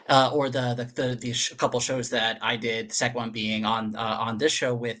Angles, or the couple shows that I did. The second one being on this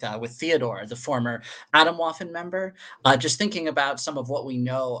show with Theodore, the former Atomwaffen member. Just thinking about some of what we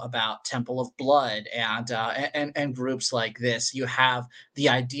know about Temple of Blood and groups like this, you have the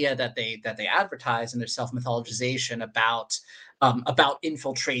idea that they advertise in their self mythologization about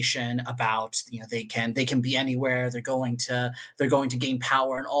infiltration, about they can be anywhere. They're going to gain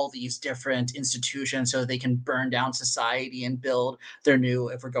power in all these different institutions so they can burn down society and build their new,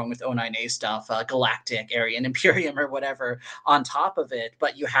 if we're going with O9A stuff, galactic Aryan Imperium or whatever on top of it.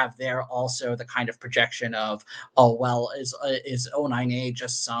 But you have there also the kind of projection of, oh well, is O9A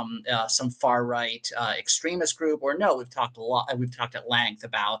just some far right extremist group? Or no, we've talked at length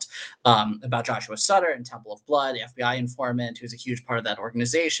about Joshua Sutter and Temple of Blood, the FBI informant who's a huge part of that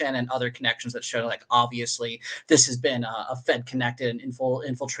organization, and other connections that show, like, obviously this has been a Fed connected and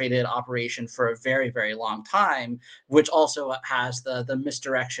infiltrated operation for a very, very long time, which also has the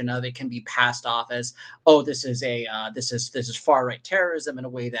misdirection of it can be passed off as, oh, this is far right terrorism in a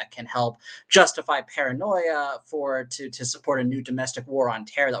way that can help justify paranoia to support a new domestic war on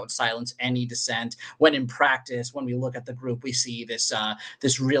terror that would silence any dissent. When in practice, when we look at the group, we see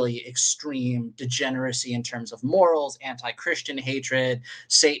this really extreme degeneracy in terms of morals, anti-Christian hatred,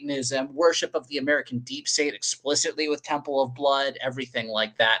 Satanism, worship of the American deep state explicitly with Temple of Blood, everything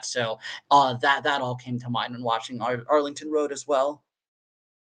like that. So that all came to mind when watching Arlington Road as well.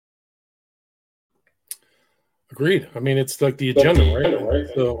 Agreed. I mean, it's like the agenda, right?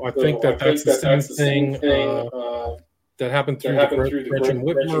 So I think that's the same thing that happened through the Gretchen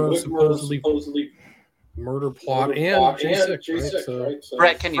Whitmer supposedly murder plot and J6, right? So,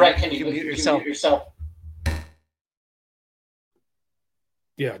 Brett, can you mute yourself?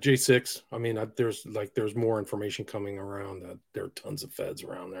 Yeah, J6. I mean, there's more information coming around that there are tons of feds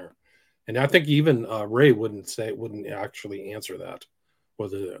around there, and I think even Ray wouldn't actually answer that,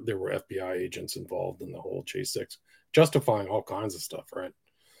 whether there were FBI agents involved in the whole J6, justifying all kinds of stuff, right?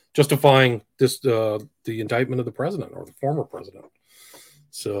 Justifying the indictment of the president or the former president.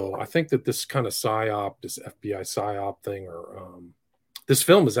 So I think that this kind of PsyOp, this FBI PsyOp thing, or this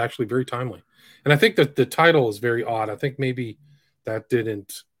film is actually very timely. And I think that the title is very odd. I think maybe that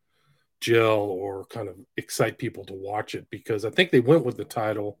didn't gel or kind of excite people to watch it, because I think they went with the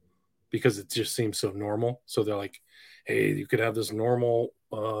title because it just seems so normal. So they're like, hey, you could have this normal,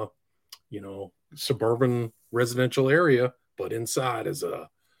 suburban residential area, but inside is a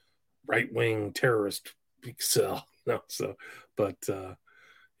right-wing terrorist cell. No, so, but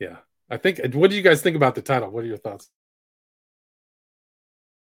yeah, I think. What do you guys think about the title? What are your thoughts?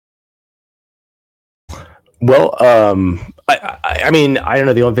 Well, I mean, I don't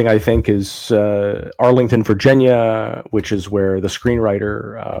know. The only thing I think is Arlington, Virginia, which is where the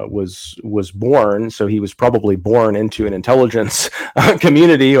screenwriter was born. So he was probably born into an intelligence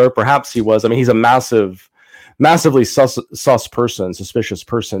community, or perhaps he was. I mean, he's a massively suspicious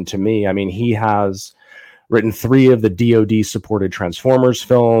person to me. I mean, he has written 3 of the DoD-supported Transformers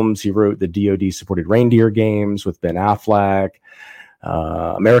films. He wrote the DoD-supported Reindeer games with Ben Affleck.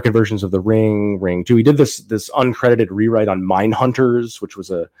 American versions of The Ring 2. He did this uncredited rewrite on Mindhunters, which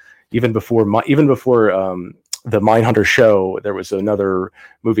was even before the Mindhunter show. There was another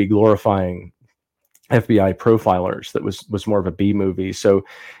movie glorifying FBI profilers that was more of a B movie. So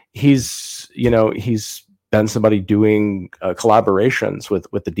he's been somebody doing collaborations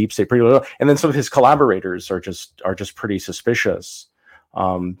with the deep state pretty well, and then some of his collaborators are just pretty suspicious.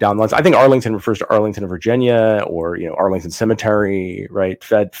 Down the lines, I think Arlington refers to Arlington, Virginia, or Arlington Cemetery, right?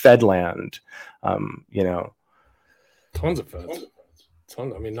 Fedland, Tons of feds. I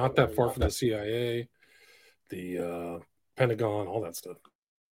mean, not that far from the CIA, the Pentagon, all that stuff.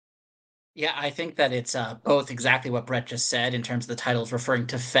 Yeah, I think that it's both exactly what Brett just said in terms of the titles referring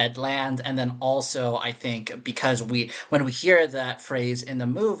to Fedland, and then also I think because when we hear that phrase in the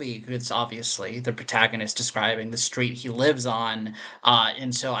movie, it's obviously the protagonist describing the street he lives on,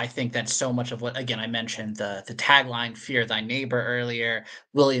 and so I think that so much of what, again, I mentioned the tagline "Fear thy neighbor" earlier.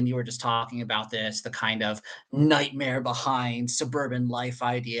 William, you were just talking about this, the kind of nightmare behind suburban life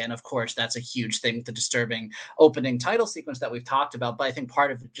idea, and of course that's a huge thing with the disturbing opening title sequence that we've talked about. But I think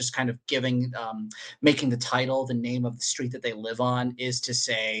part of it just kind of making the title the name of the street that they live on is to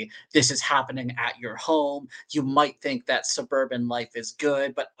say, this is happening at your home. You might think that suburban life is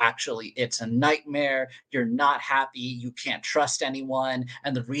good, but actually it's a nightmare. You're not happy. You can't trust anyone.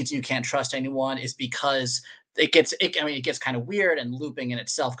 And the reason you can't trust anyone is because it gets kind of weird and looping in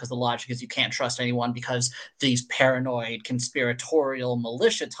itself, because the logic is you can't trust anyone because these paranoid conspiratorial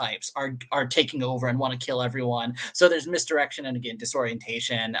militia types are taking over and want to kill everyone. So there's misdirection and, again,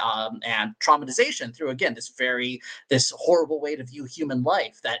 disorientation, and traumatization through, again, this horrible way to view human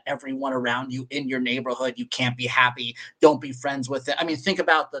life, that everyone around you in your neighborhood, you can't be happy, don't be friends with it. I mean, think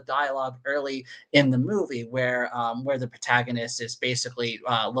about the dialogue early in the movie where the protagonist is basically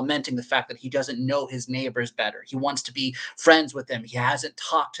lamenting the fact that he doesn't know his neighbors better. He wants to be friends with them. He hasn't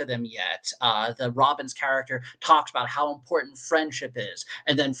talked to them yet. The Robbins character talks about how important friendship is,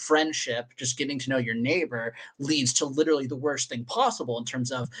 and then friendship, just getting to know your neighbor, leads to literally the worst thing possible in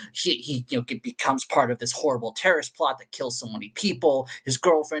terms of he becomes part of this horrible terrorist plot that kills so many people. His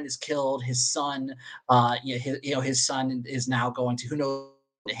girlfriend is killed. His son, his son is now going to, who knows,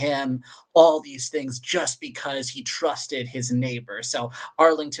 him, all these things, just because he trusted his neighbor. So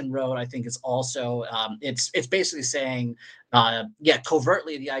Arlington Road, I think, is also it's basically saying,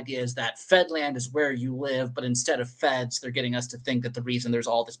 covertly, the idea is that Fedland is where you live, but instead of feds, they're getting us to think that the reason there's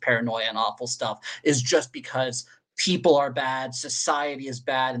all this paranoia and awful stuff is just because people are bad, society is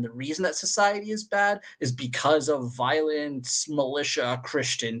bad, and the reason that society is bad is because of violent militia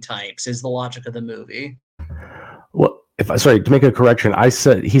Christian types, is the logic of the movie. Well, sorry, to make a correction, I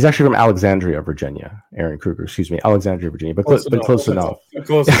said he's actually from Alexandria, Virginia. Aaron Kruger, excuse me, Alexandria, Virginia, but close enough.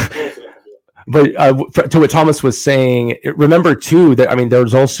 Close enough. But to what Thomas was saying, remember too that, I mean,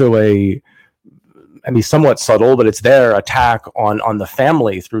 there's also somewhat subtle, but it's their attack on the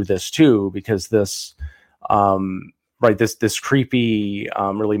family through this too, because this this creepy,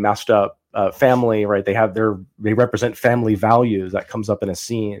 really messed up family, right? They represent family values that comes up in a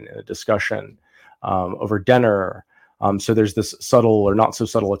scene, in a discussion over dinner. So there's this subtle or not so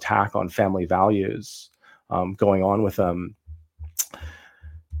subtle attack on family values going on with them.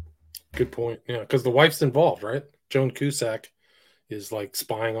 Good point. Yeah, because the wife's involved, right? Joan Cusack is like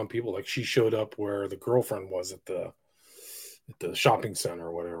spying on people. Like, she showed up where the girlfriend was at the shopping center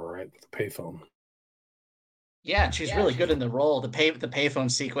or whatever, right? The payphone. Yeah, and she's really good in the role. The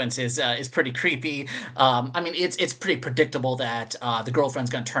payphone sequence is pretty creepy. I mean, it's pretty predictable that the girlfriend's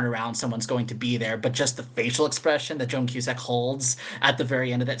going to turn around, someone's going to be there, but just the facial expression that Joan Cusack holds at the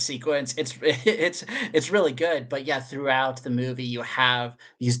very end of that sequence, it's really good. But yeah, throughout the movie, you have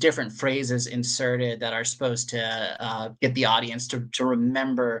these different phrases inserted that are supposed to get the audience to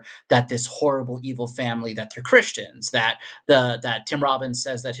remember that this horrible, evil family, that they're Christians, that Tim Robbins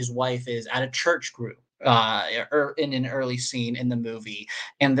says that his wife is at a church group in an early scene in the movie.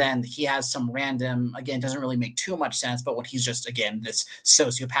 And then he has some random, again, doesn't really make too much sense, but when he's just, again, this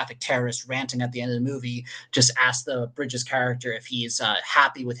sociopathic terrorist ranting at the end of the movie, just asks the Bridges character if he's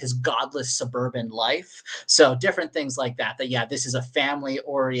happy with his godless suburban life. So different things like that, yeah, this is a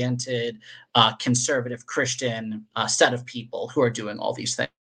family-oriented, conservative Christian set of people who are doing all these things.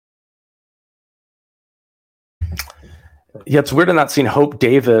 Yeah, it's weird in that scene. Hope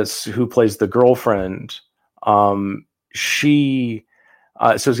Davis, who plays the girlfriend, she's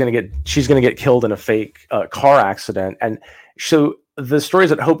gonna get killed in a fake car accident. And so the story is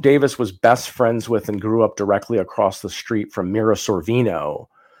that Hope Davis was best friends with and grew up directly across the street from Mira Sorvino,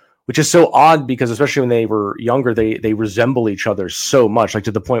 which is so odd because, especially when they were younger, they resemble each other so much, like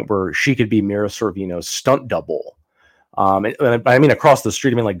to the point where she could be Mira Sorvino's stunt double. And I mean across the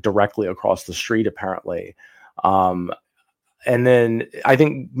street, I mean like directly across the street, apparently. And then I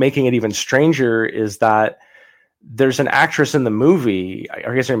think making it even stranger is that there's an actress in the movie,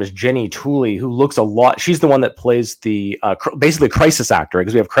 I guess her name is Jenny Tooley, who looks a lot. She's the one that plays the basically crisis actor,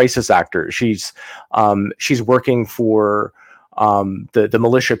 because we have crisis actors. She's working for the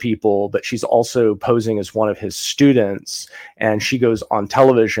militia people, but she's also posing as one of his students. And she goes on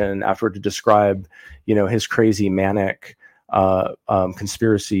television afterward to describe, his crazy manic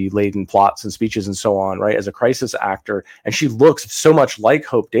conspiracy-laden plots and speeches and so on, right, as a crisis actor. And she looks so much like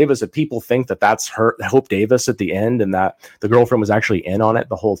Hope Davis that people think that that's her, Hope Davis, at the end, and that the girlfriend was actually in on it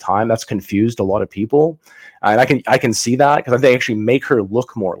the whole time. That's confused a lot of people. And I can see that, because they actually make her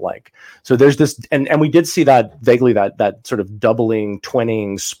look more like. So there's this, and we did see that vaguely, that sort of doubling,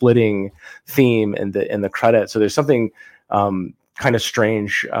 twinning, splitting theme in the credits. So there's something kind of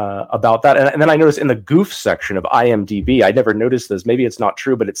strange about that. And then I noticed in the goof section of IMDb, I never noticed this, maybe it's not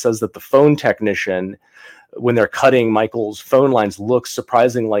true, but it says that the phone technician, when they're cutting Michael's phone lines, looks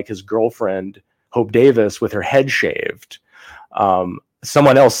surprisingly like his girlfriend, Hope Davis, with her head shaved.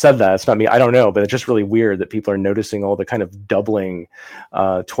 Someone else said that, it's not me, I don't know, but it's just really weird that people are noticing all the kind of doubling,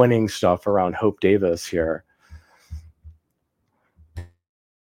 twinning stuff around Hope Davis here.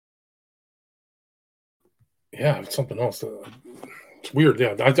 Yeah, something else. It's weird.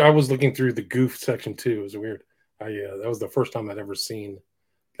 Yeah, I was looking through the goof section too. It was weird. That was the first time I'd ever seen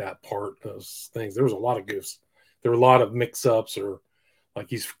that part. Those things. There was a lot of goofs. There were a lot of mix-ups, or like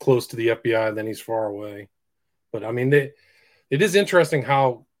he's close to the FBI, and then he's far away. But I mean, it is interesting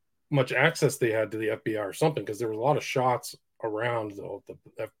how much access they had to the FBI or something, because there was a lot of shots around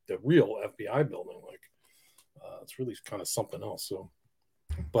the real FBI building. Like, it's really kind of something else. So,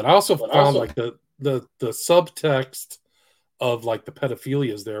 but I also found like the subtext of like the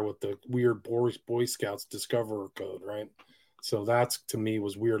pedophilia is there with the weird Boy Scouts Discoverer code, right? So that's, to me,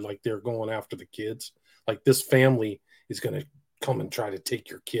 was weird. Like, they're going after the kids. Like, this family is going to come and try to take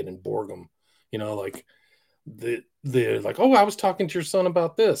your kid and Borg them. You know, like they're like, oh, I was talking to your son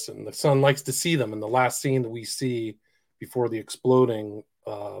about this, and the son likes to see them. And the last scene that we see before the exploding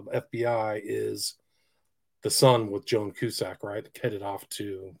FBI is the son with Joan Cusack, right, headed off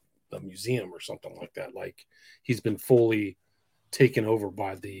to a museum or something like that. Like, he's been fully taken over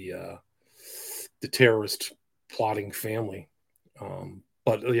by the terrorist plotting family.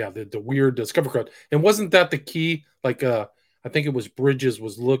 But yeah, the weird Discover code. And wasn't that the key? Like, I think it was Bridges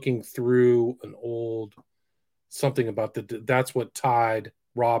was looking through an old something about that's what tied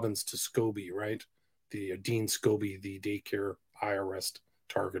Robbins to Scobie, right? The Dean Scobie, the daycare IRS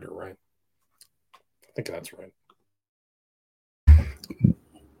targeter, right? I think that's right.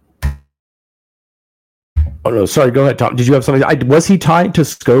 Oh no, sorry. Go ahead, Tom. Did you have something? Was he tied to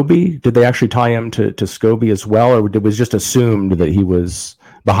Scobie? Did they actually tie him to Scobie as well, or it was just assumed that he was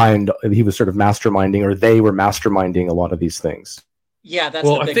behind? He was sort of masterminding, or they were masterminding a lot of these things. Yeah, that's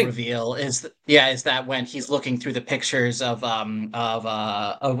the big reveal. Is that when he's looking through the pictures of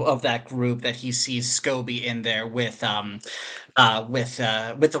that group, that he sees Scobie in there with the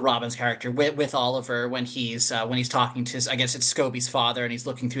Robbins character, with Oliver, when he's talking to I guess it's Scobie's father, and he's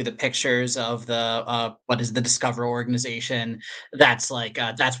looking through the pictures of the what is the Discover organization. That's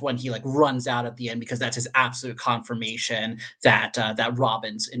when he like runs out at the end, because that's his absolute confirmation that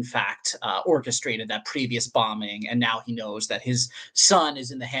Robbins in fact orchestrated that previous bombing, and now he knows that his son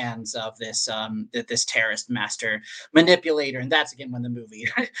is in the hands of this terrorist master manipulator. And that's again when the movie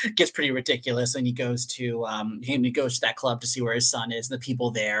gets pretty ridiculous, and he goes to that club to see where his son is. The people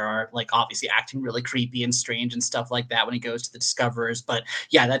there are like obviously acting really creepy and strange and stuff like that when he goes to the Discoverers. But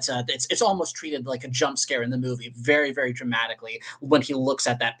yeah, that's it's almost treated like a jump scare in the movie, very, very dramatically, when he looks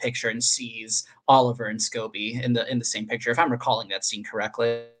at that picture and sees Oliver and Scobie in the same picture, if I'm recalling that scene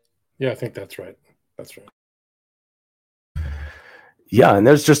correctly. Yeah, I think that's right. That's right. Yeah, and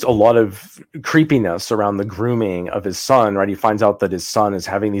there's just a lot of creepiness around the grooming of his son, right? He finds out that his son is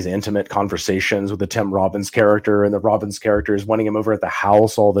having these intimate conversations with the Tim Robbins character, and the Robbins character is wanting him over at the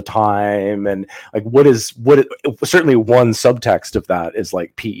house all the time. And like, certainly one subtext of that is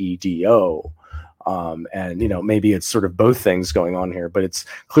like PEDO. And, you know, maybe it's sort of both things going on here, but it's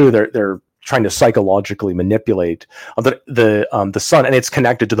clear they're trying to psychologically manipulate the son, and it's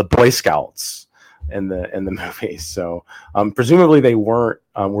connected to the Boy Scouts in the movie. So presumably they weren't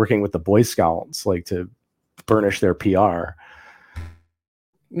working with the Boy Scouts like to burnish their PR.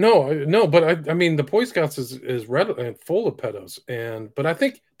 No, but I mean the Boy Scouts is full of pedos, but I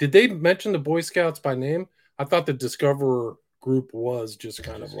think, did they mention the Boy Scouts by name? I thought the Discoverer group was just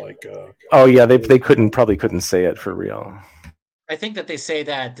kind of like oh yeah, they probably couldn't say it for real. I think that they say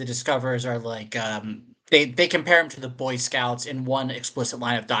that the Discoverers are like they compare them to the Boy Scouts in one explicit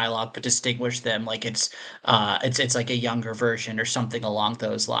line of dialogue, but distinguish them like it's like a younger version or something along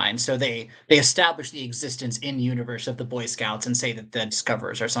those lines. So they establish the existence in universe of the Boy Scouts and say that the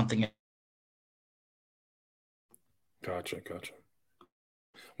Discoverers are something. Gotcha.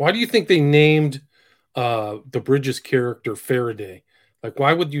 Why do you think they named the Bridges character Faraday? Like,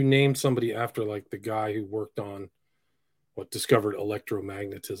 why would you name somebody after like the guy who worked on what discovered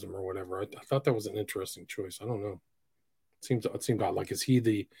electromagnetism or whatever? I thought that was an interesting choice. I don't know. It seemed odd. Like, is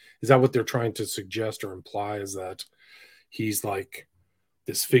that what they're trying to suggest or imply? Is that he's like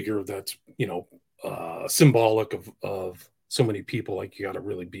this figure that's, you know, symbolic of so many people? Like, you got to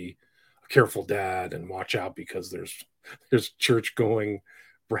really be a careful dad and watch out because there's church going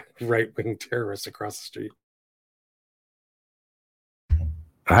right wing terrorists across the street.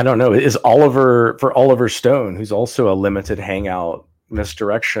 I don't know. Is Oliver Stone, who's also a limited hangout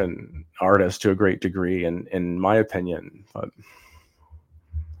misdirection artist to a great degree, in my opinion. But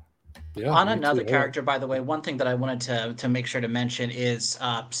yeah, on another character, by the way, one thing that I wanted to make sure to mention is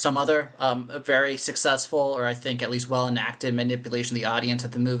some other very successful, or I think at least well enacted manipulation of the audience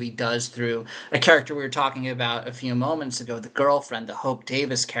that the movie does through a character we were talking about a few moments ago, the girlfriend, the Hope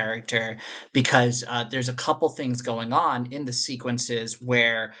Davis character, because there's a couple things going on in the sequences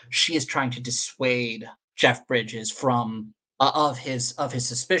where she is trying to dissuade Jeff Bridges from of his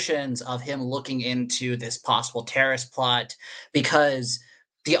suspicions, of him looking into this possible terrorist plot, because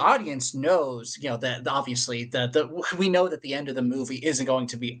the audience knows, that obviously the we know that the end of the movie isn't going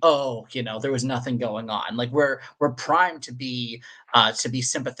to be, oh, there was nothing going on. Like we're primed to be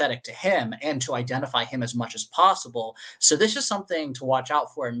sympathetic to him and to identify him as much as possible. So this is something to watch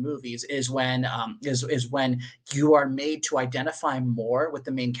out for in movies, is when is when you are made to identify more with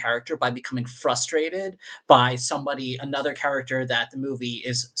the main character by becoming frustrated by another character that the movie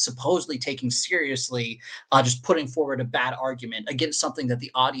is supposedly taking seriously, just putting forward a bad argument against something that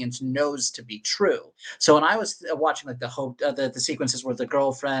the audience knows to be true. So when I was watching like the sequences where the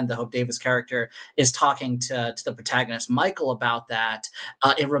girlfriend, the Hope Davis character, is talking to the protagonist Michael about that,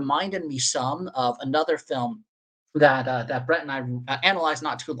 it reminded me some of another film that Brett and I analyzed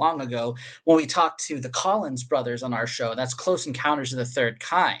not too long ago when we talked to the Collins brothers on our show. That's Close Encounters of the Third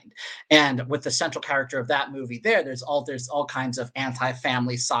Kind, and with the central character of that movie, there's all kinds of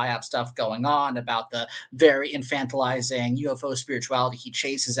anti-family psyop stuff going on about the very infantilizing UFO spirituality he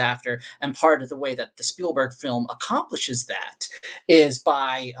chases after, and part of the way that the Spielberg film accomplishes that is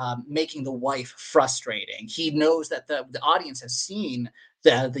by making the wife frustrating. He knows that the audience has seen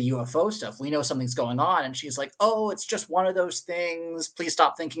the UFO stuff. We know something's going on, and she's like, "Oh, it's just one of those things. Please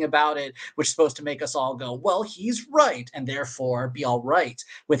stop thinking about it," which is supposed to make us all go, "Well, he's right," and therefore be all right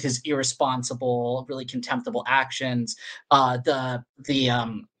with his irresponsible, really contemptible actions. The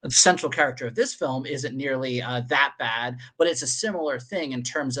central character of this film isn't nearly that bad, but it's a similar thing in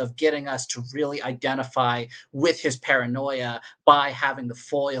terms of getting us to really identify with his paranoia by having the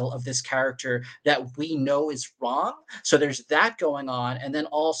foil of this character that we know is wrong. So there's that going on, and then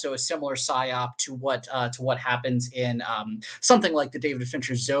also a similar psyop to what happens in something like the David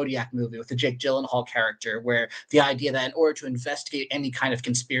Fincher Zodiac movie with the Jake Gyllenhaal character, where the idea that in order to investigate any kind of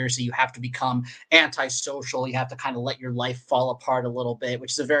conspiracy, you have to become antisocial, you have to kind of let your life fall apart a little bit,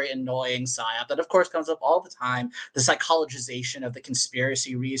 which is a very annoying psyop that, of course, comes up all the time. The psychologization of the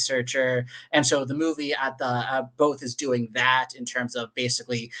conspiracy researcher, and so the movie both is doing that in terms of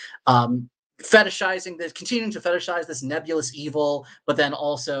basically continuing to fetishize this nebulous evil, but then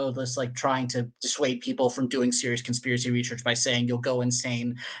also this like trying to dissuade people from doing serious conspiracy research by saying you'll go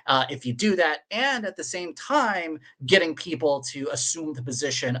insane if you do that, and at the same time getting people to assume the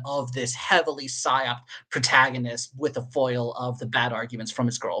position of this heavily psyop protagonist with the foil of the bad arguments from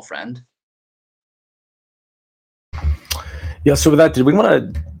his girlfriend. Yeah, so with that, did we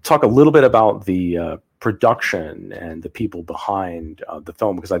want to talk a little bit about the production and the people behind the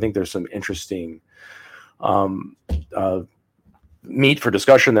film? Because I think there's some interesting meat for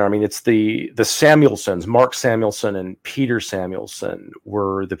discussion there. I mean, it's the Samuelsons, Mark Samuelson and Peter Samuelson,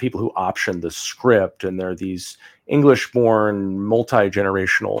 were the people who optioned the script, and they're these English-born,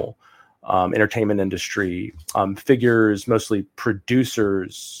 multi-generational entertainment industry figures, mostly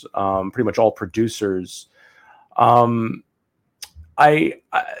producers, pretty much all producers.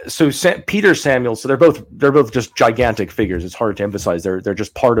 Peter Samuel, so they're both just gigantic figures. It's hard to emphasize. They're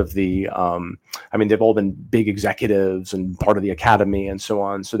just part of the. They've all been big executives and part of the academy and so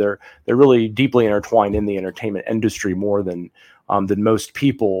on. So they're really deeply intertwined in the entertainment industry more than most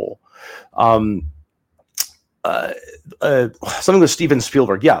people. Something with Steven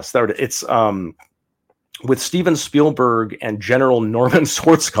Spielberg. Yes, it's with Steven Spielberg and General Norman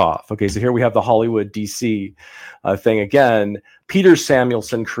Schwarzkopf. Okay, so here we have the Hollywood DC thing again. Peter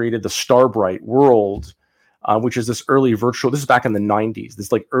Samuelson created the Starbright world, which is this early virtual. This is back in the 90s.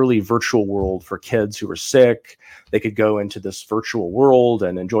 This like early virtual world for kids who were sick. They could go into this virtual world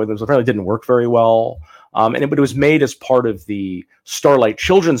and enjoy themselves. Apparently, it didn't work very well, but it was made as part of the Starlight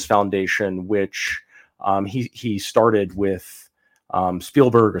Children's Foundation, which he started with.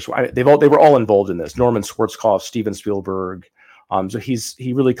 Spielberg, or so they were all involved in this. Norman Schwarzkopf, Steven Spielberg. So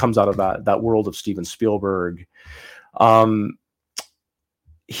he really comes out of that world of Steven Spielberg.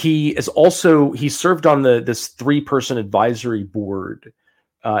 He served on this 3-person advisory board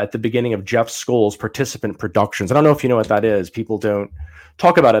at the beginning of Jeff Skoll's Participant Productions. I don't know if you know what that is. People don't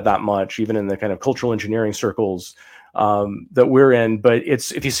talk about it that much, even in the kind of cultural engineering circles that we're in. But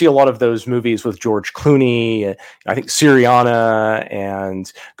it's, if you see a lot of those movies with George Clooney, I think Syriana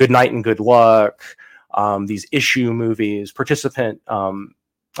and Good Night and Good Luck, these issue movies, participant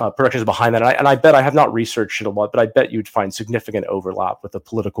productions behind that. And I bet, I have not researched it a lot, but I bet you'd find significant overlap with the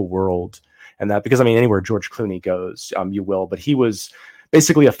political world and that, because anywhere George Clooney goes, you will. But he was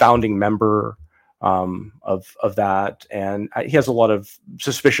basically a founding member of that, and he has a lot of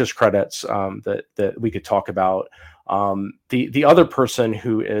suspicious credits that we could talk about. The other person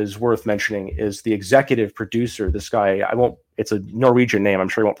who is worth mentioning is the executive producer. This guy, it's a Norwegian name, I'm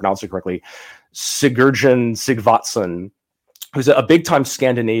sure I won't pronounce it correctly, Sigurdsson Sigvatsson, who's a big time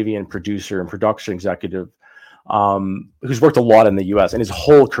Scandinavian producer and production executive, who's worked a lot in the US, and his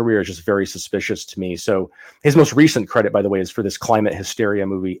whole career is just very suspicious to me. So his most recent credit, by the way, is for this climate hysteria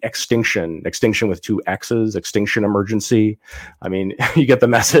movie, Extinction with 2 X's, Extinction Emergency. I mean, you get the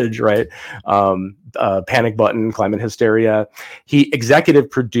message, right? Panic button, climate hysteria. He executive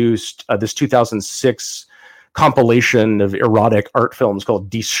produced this 2006 compilation of erotic art films called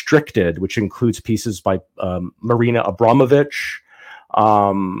Districted, which includes pieces by Marina Abramovich,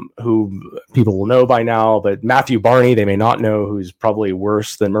 who people will know by now, but Matthew Barney, they may not know, who's probably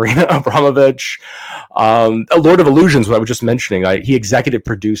worse than Marina Abramovich. A Lord of Illusions, what I was just mentioning, he executive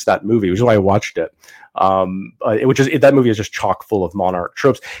produced that movie, which is why I watched it. That movie is just chock full of monarch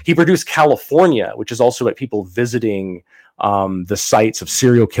tropes. He produced California, which is also about people visiting the sites of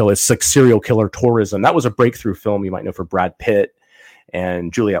serial killers. It's like serial killer tourism. That was a breakthrough film, you might know, for Brad Pitt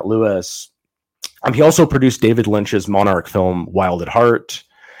and Juliette Lewis. He also produced David Lynch's Monarch film, Wild at Heart.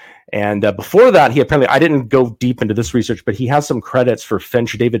 And before that, I didn't go deep into this research, but he has some credits for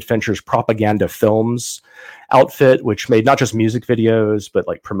David Fincher's Propaganda Films outfit, which made not just music videos, but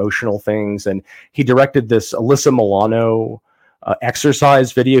like promotional things. And he directed this Alyssa Milano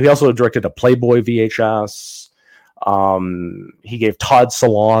exercise video. He also directed a Playboy VHS. He gave Todd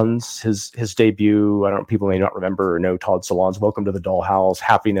Solondz his debut. People may not remember or know Todd Solondz. Welcome to the Dollhouse,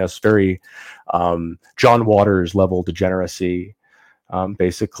 Happiness, very John Waters level degeneracy,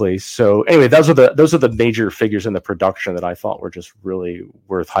 basically. So anyway, those are the major figures in the production that I thought were just really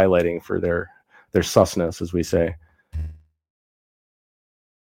worth highlighting for their susness, as we say.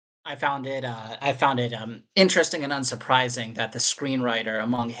 I found it interesting and unsurprising that the screenwriter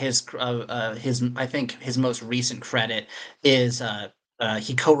among his I think his most recent credit is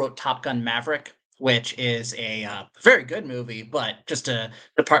he co-wrote Top Gun Maverick, which is a very good movie, but just a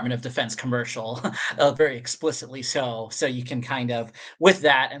Department of Defense commercial, very explicitly so. So you can kind of, with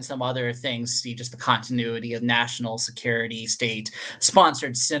that and some other things, see just the continuity of national security,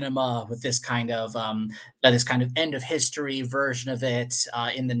 state-sponsored cinema with this kind of end of history version of it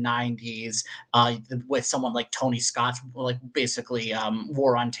in the 90s, with someone like Tony Scott's like basically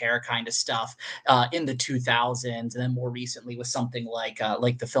War on Terror kind of stuff in the 2000s, and then more recently with something like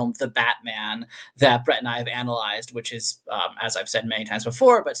the film The Batman that Brett and I have analyzed, which is, as I've said many times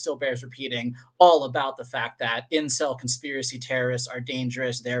before, but still bears repeating, all about the fact that incel conspiracy terrorists are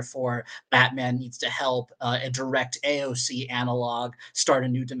dangerous. Therefore, Batman needs to help a direct AOC analog start a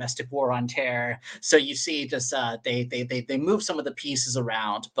new domestic war on terror. So you see, just they move some of the pieces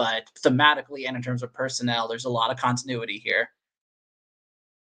around, but thematically and in terms of personnel, there's a lot of continuity here.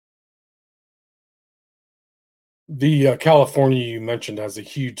 The California you mentioned has a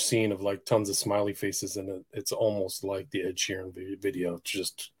huge scene of like tons of smiley faces in it. It's almost like the Ed Sheeran video. It's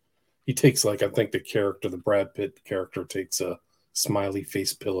just, he takes like, I think the Brad Pitt character takes a smiley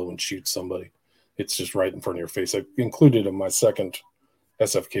face pillow and shoots somebody. It's just right in front of your face. I included in my second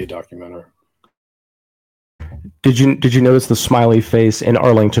SFK documentary. Did you notice the smiley face in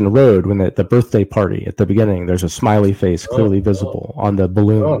Arlington Road when the birthday party at the beginning? There's a smiley face clearly visible on the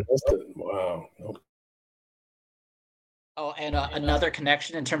balloon. Wow. Oh, and another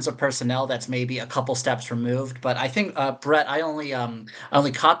connection in terms of personnel that's maybe a couple steps removed, but I think Brett, I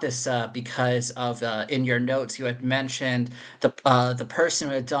only caught this because of in your notes you had mentioned the person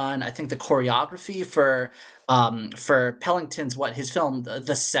who had done, I think, the choreography for Pellington's his film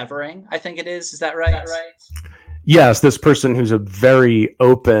The Severing, I think it is. Is that right? Yes, this person who's a very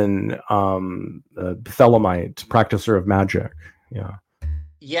open Thelemite practicer of magic. Yeah.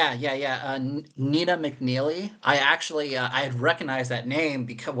 Yeah. Nina McNeely. I actually I had recognized that name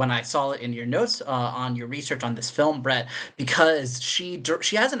because when I saw it in your notes on your research on this film, Brett, because she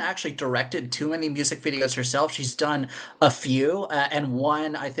hasn't actually directed too many music videos herself. She's done a few, and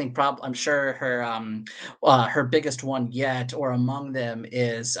one I think I'm sure her biggest one yet, or among them,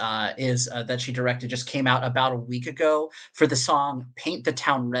 is that she directed, just came out about a week ago, for the song "Paint the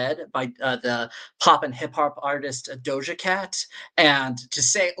Town Red" by the pop and hip hop artist Doja Cat, and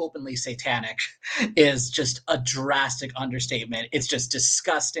to say openly satanic is just a drastic understatement. It's just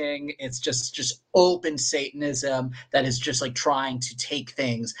disgusting. It's just open Satanism that is just like trying to take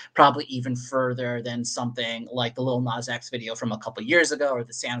things probably even further than something like the Lil Nas X video from a couple years ago, or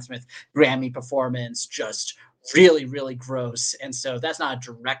the Sam Smith Grammy performance. Just really, really gross. And so that's not a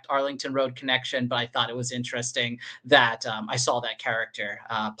direct Arlington Road connection, but I thought it was interesting that I saw that character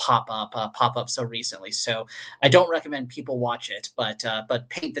pop up so recently. So I don't recommend people watch it, but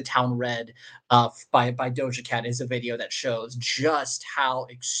Paint the Town Red by Doja Cat is a video that shows just how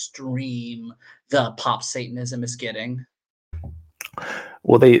extreme the pop Satanism is getting.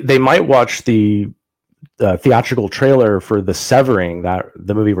 Well, they might watch the theatrical trailer for The Severing, that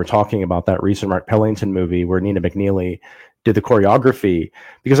the movie we're talking about, that recent Mark Pellington movie where Nina McNeely did the choreography.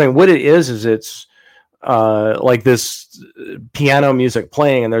 Because I mean, what it is it's like this piano music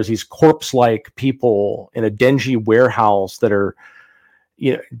playing, and there's these corpse-like people in a dingy warehouse that are,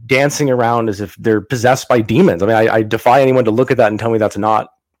 you know, dancing around as if they're possessed by demons. I mean, I defy anyone to look at that and tell me that's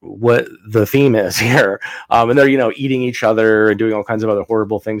not what the theme is here. And they're, you know, eating each other and doing all kinds of other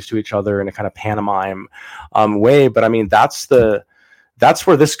horrible things to each other in a kind of pantomime way. But I mean, that's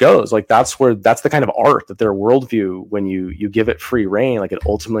where this goes. Like, that's the kind of art that their worldview, when you give it free reign, like, it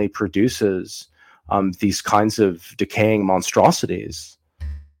ultimately produces these kinds of decaying monstrosities.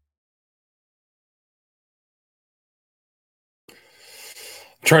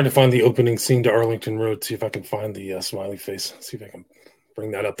 Trying to find the opening scene to Arlington Road, see if I can find the smiley face, see if I can bring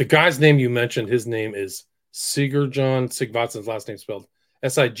that up. The guy's name you mentioned, his name is Sigurjón Sigvatsson's last name spelled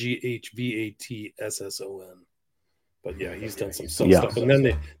Sighvatsson. But yeah, he's done some stuff. And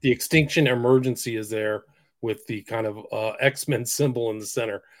then the Extinction Emergency is there with the kind of X-Men symbol in the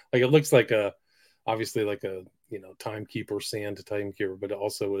center. Like, it looks like obviously like a, you know, timekeeper, timekeeper, but it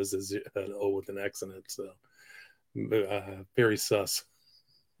also is an O with an X in it. So very sus.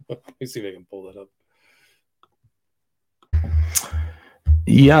 Let me see if I can pull that up.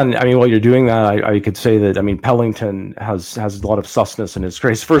 Yeah, and I mean, while you're doing that, I could say that, I mean, Pellington has a lot of susness in his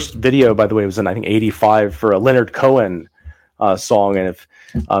career. His first video, by the way, was in, I think, '85 for a Leonard Cohen song. And if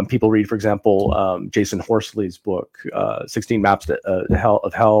people read, for example, Jason Horsley's book, 16 Maps to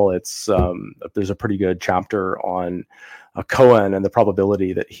Hell, it's there's a pretty good chapter on Cohen and the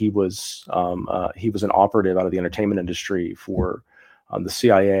probability that he was an operative out of the entertainment industry for the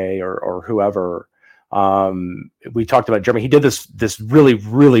CIA or whoever. We talked about Jeremy. He did this really,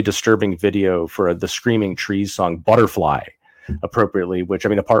 really disturbing video for the Screaming Trees song Butterfly, appropriately, which, I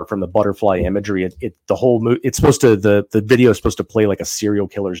mean, apart from the butterfly imagery, it's supposed to, the video is supposed to play like a serial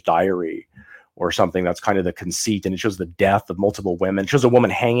killer's diary or something. That's kind of the conceit. And it shows the death of multiple women. It shows a woman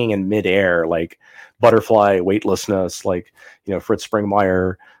hanging in midair, like butterfly weightlessness, like, you know, Fritz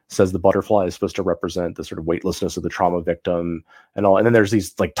Springmeier says the butterfly is supposed to represent the sort of weightlessness of the trauma victim and all. And then there's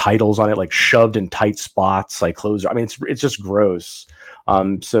these like titles on it, like shoved in tight spots, like clothes. I mean, it's just gross.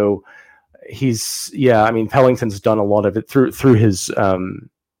 So I mean, Pellington's done a lot of it through his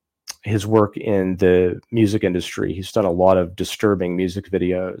work in the music industry. He's done a lot of disturbing music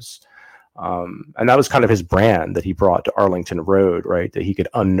videos. And that was kind of his brand that he brought to Arlington Road, right? That he could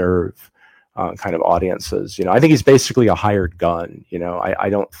unnerve kind of audiences. You know, I think he's basically a hired gun. You know, I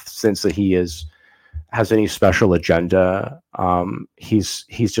don't sense that he has any special agenda. He's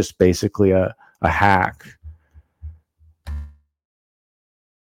just basically a hack.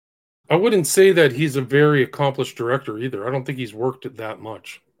 I wouldn't say that he's a very accomplished director either. I don't think he's worked it that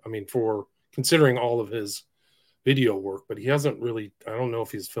much. I mean, for considering all of his video work, but he hasn't really, I don't know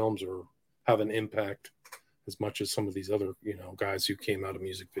if his films have an impact as much as some of these other, you know, guys who came out of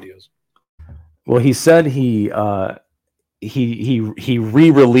music videos. Well, he said he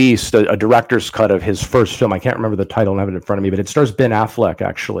re-released a director's cut of his first film. I can't remember the title, I don't have it in front of me, but it stars Ben Affleck,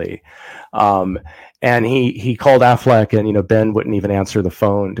 actually. And he called Affleck, and, you know, Ben wouldn't even answer the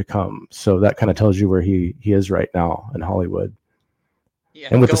phone to come. So that kind of tells you where he is right now in Hollywood. Yeah,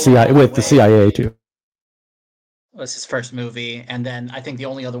 and with the CIA too. Was his first movie, and then I think the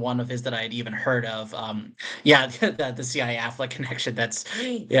only other one of his that I had even heard of, the CIA Affleck connection. That's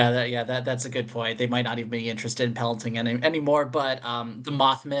that's a good point. They might not even be interested in Pelting anymore. But the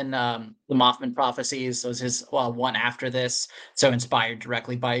Mothman Prophecies was his one after this, so inspired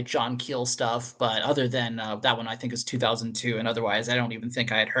directly by John Keel stuff. But other than that one, I think is 2002, and otherwise, I don't even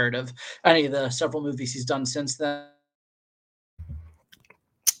think I had heard of any of the several movies he's done since then.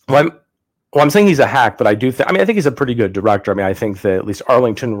 Well, I'm saying he's a hack, but I think he's a pretty good director. I mean, I think that at least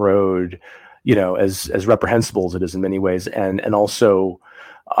Arlington Road, you know, as reprehensible as it is in many ways, and also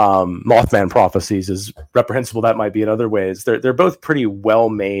Mothman Prophecies, as reprehensible that might be in other ways, they're both pretty well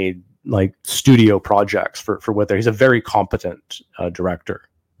made, like, studio projects for what he's a very competent director.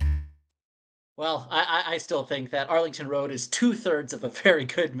 Well, I still think that Arlington Road is 2/3 of a very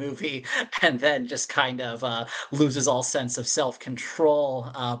good movie, and then just kind of loses all sense of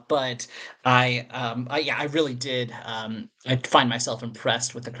self-control. But I really did. I find myself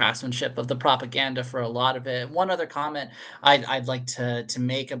impressed with the craftsmanship of the propaganda for a lot of it. One other comment I'd like to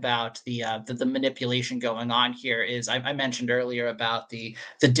make about the manipulation going on here is I mentioned earlier about the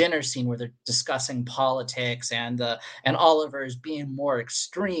dinner scene where they're discussing politics, and Oliver's being more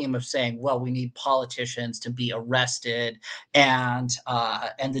extreme of saying, well, we need politicians to be arrested, and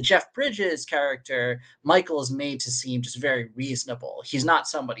the Jeff Bridges character Michael is made to seem just very reasonable. He's not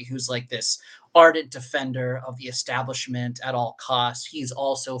somebody who's like this ardent defender of the establishment at all costs. He's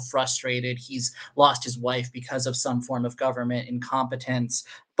also frustrated. He's lost his wife because of some form of government incompetence,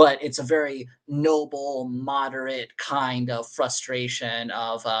 but it's a very noble, moderate kind of frustration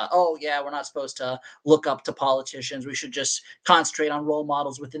of, oh yeah, we're not supposed to look up to politicians. We should just concentrate on role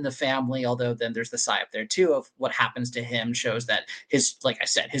models within the family. Although then there's the side up there too of what happens to him shows that his, like I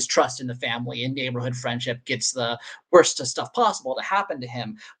said, his trust in the family and neighborhood friendship gets the worst of stuff possible to happen to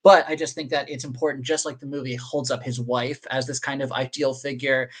him. But I just think that it's important, just like the movie holds up his wife as this kind of ideal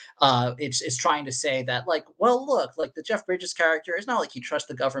figure. It's trying to say that, like, well, look, like the Jeff Bridges character, it's not like he trusts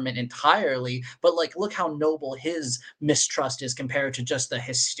the government entirely, but like, look how noble his mistrust is compared to just the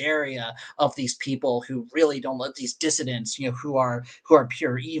hysteria of these people who really don't let these dissidents, who are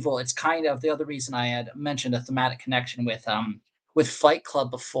pure evil. It's kind of the other reason I had mentioned a thematic connection with Fight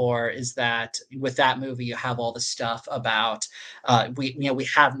Club before, is that with that movie you have all the stuff about we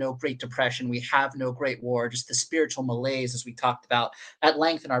have no Great Depression, we have no Great War, just the spiritual malaise, as we talked about at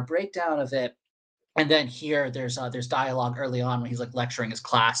length in our breakdown of it. And then here there's dialogue early on when he's like lecturing his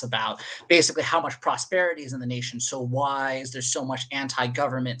class about basically how much prosperity is in the nation, so wise, there's so much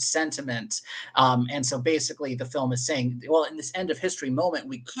anti-government sentiment. And so basically the film is saying, well, in this end of history moment,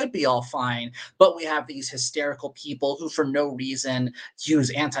 we could be all fine, but we have these hysterical people who for no reason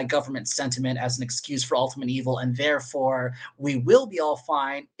use anti-government sentiment as an excuse for ultimate evil, and therefore we will be all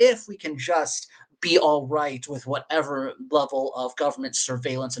fine if we can just be all right with whatever level of government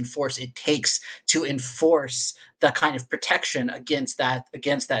surveillance and force it takes to enforce the kind of protection against that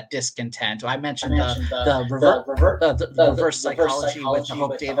discontent. I mentioned the reverse psychology with the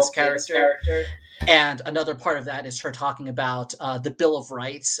Hope Davis character. And another part of that is her talking about the Bill of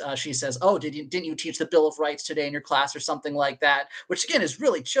Rights. She says, "Oh, didn't you teach the Bill of Rights today in your class," or something like that? Which again is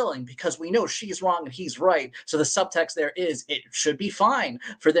really chilling because we know she's wrong and he's right. So the subtext there is it should be fine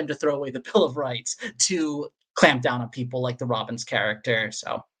for them to throw away the Bill of Rights to clamp down on people like the Robbins character.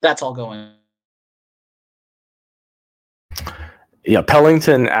 So that's all going. Yeah,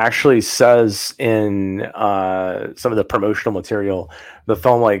 Pellington actually says in some of the promotional material, the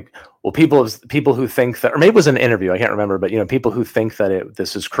film, like, well, people who think that, or maybe it was an interview, I can't remember, but people who think that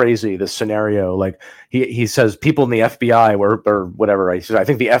this is crazy, this scenario, like he says, people in the FBI or whatever. He says, I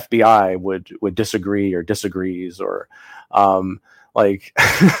think the FBI would disagree or disagrees or like,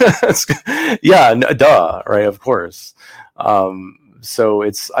 yeah, duh, right, of course. So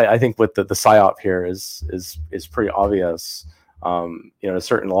it's I think with the PsyOp here is pretty obvious. At a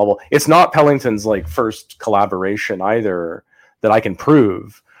certain level, it's not Pellington's like first collaboration either that I can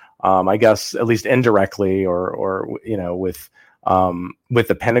prove. I guess at least indirectly, or with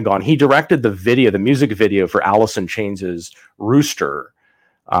the Pentagon. He directed the music video for Alice in Chains' "Rooster,"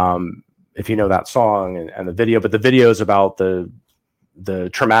 if you know that song and the video. But the video is about the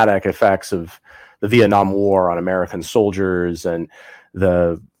traumatic effects of the Vietnam War on American soldiers, and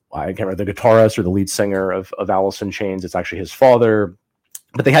I can't remember the guitarist or the lead singer of Alice in Chains. It's actually his father.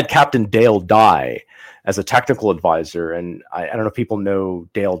 But they had Captain Dale Dye as a technical advisor. And I don't know if people know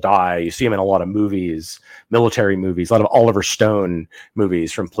Dale Dye. You see him in a lot of movies, military movies, a lot of Oliver Stone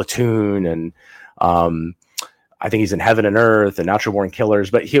movies from Platoon. And I think he's in Heaven and Earth and Natural Born Killers.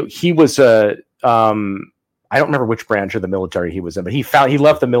 But he was I don't remember which branch of the military he was in, but he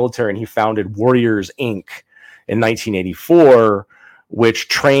left the military and he founded Warriors Inc. in 1984, which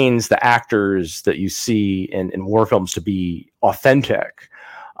trains the actors that you see in war films to be authentic.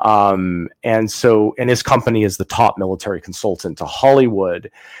 And his company is the top military consultant to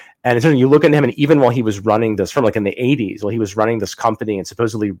Hollywood. And you look at him, and even while he was running this from like in the 80s, while he was running this company and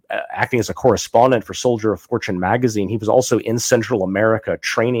supposedly acting as a correspondent for Soldier of Fortune magazine, he was also in Central America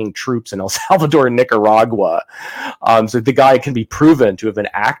training troops in El Salvador and Nicaragua. So the guy can be proven to have been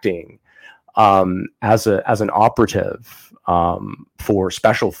acting as an operative for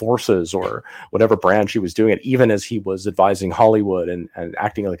special forces or whatever branch he was doing it, even as he was advising Hollywood and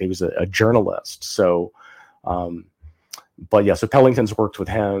acting like he was a journalist. So, but yeah, so Pellington's worked with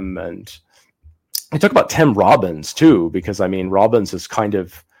him, and he talked about Tim Robbins too, because I mean, Robbins is kind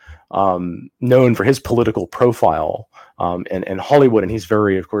of known for his political profile in Hollywood, and he's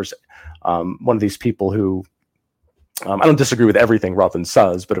very, of course, one of these people who I don't disagree with everything Robbins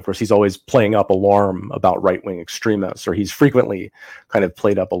says, but of course he's always playing up alarm about right-wing extremists, or he's frequently kind of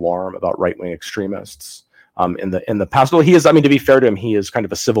played up alarm about right-wing extremists in the past. Well, he is, I mean, to be fair to him, he is kind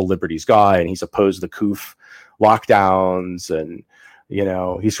of a civil liberties guy, and he's opposed the COOF lockdowns, and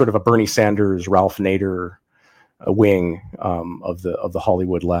he's sort of a Bernie Sanders, Ralph Nader wing of the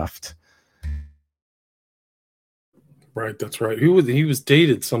Hollywood left. Right, that's right. He was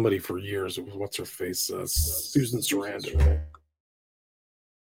dated somebody for years. It was what's her face, Susan Sarandon.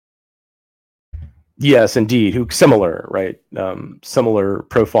 Yes, indeed. Who similar, right? Similar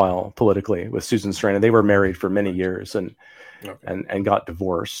profile politically with Susan Sarandon. They were married for many years and got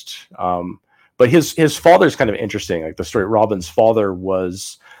divorced. But his father's kind of interesting. Like the story, Robin's father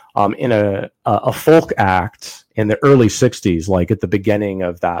was in a folk act in the early '60s, like at the beginning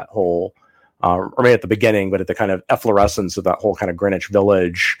of that whole, or maybe at the beginning, but at the kind of efflorescence of that whole kind of Greenwich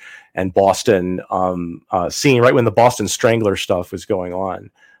Village and Boston scene, right when the Boston Strangler stuff was going on.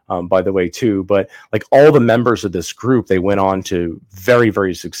 By the way, too, but like all the members of this group, they went on to very,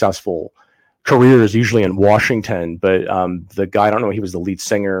 very successful careers, usually in Washington. But the guy, I don't know, he was the lead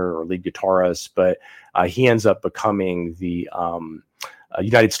singer or lead guitarist, but he ends up becoming the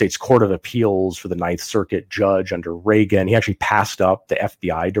United States Court of Appeals for the Ninth Circuit judge under Reagan. He actually passed up the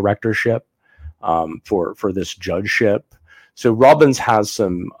FBI directorship for this judgeship. So Robbins has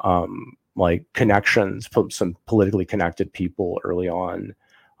some like connections, some politically connected people early on.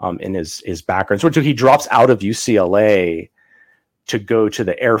 In his background. So he drops out of UCLA to go to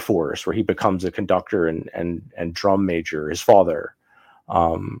the Air Force, where he becomes a conductor and drum major, his father,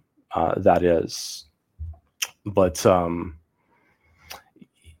 that is. But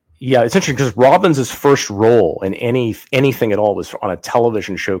yeah, it's interesting because Robbins' first role in anything at all was on a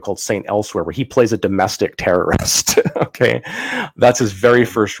television show called Saint Elsewhere, where he plays a domestic terrorist. Okay, that's his very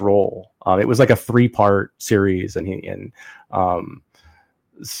first role. It was like a 3-part series,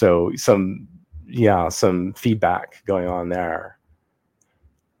 so some feedback going on there.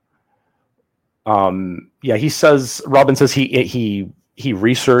 Robbins says he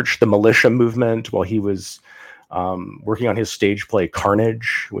researched the militia movement while he was working on his stage play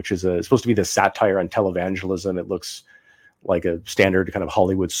Carnage, which is supposed to be the satire on televangelism. It looks like a standard kind of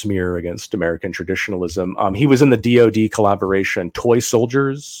Hollywood smear against American traditionalism. He was in the DoD collaboration Toy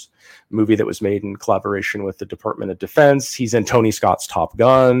Soldiers, movie that was made in collaboration with the Department of Defense. He's in Tony Scott's Top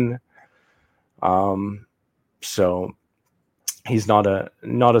Gun. So he's not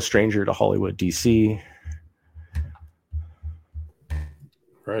a stranger to Hollywood, DC.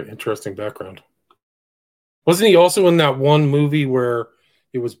 Right. Interesting background. Wasn't he also in that one movie where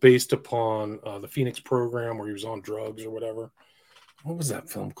it was based upon the Phoenix program where he was on drugs or whatever? What was that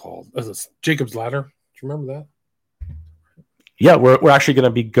film called? Jacob's Ladder. Do you remember that? Yeah, we're actually going to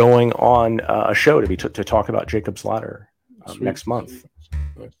be going on a show to talk about Jacob's Ladder next month.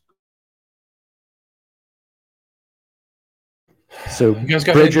 So you guys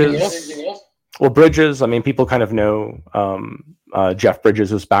got Bridges. Anything else? Well, Bridges. I mean, people kind of know Jeff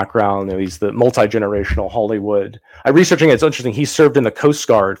Bridges' background. He's the multi-generational Hollywood. I'm researching it. It's interesting. He served in the Coast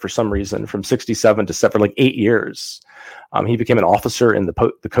Guard for some reason from '67 to for like 8 years. He became an officer in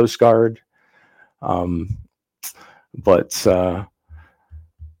the Coast Guard. But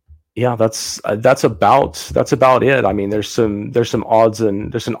yeah, that's about it. I mean, there's some odds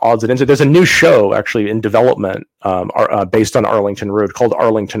and ends. There's a new show actually in development based on Arlington Road called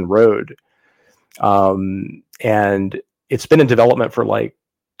Arlington Road, and it's been in development for like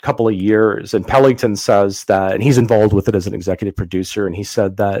a couple of years. And Pellington says that, and he's involved with it as an executive producer, and he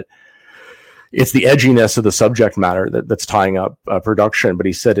said that it's the edginess of the subject matter that's tying up production. But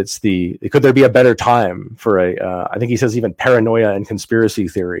he said could there be a better time for I think he says even paranoia and conspiracy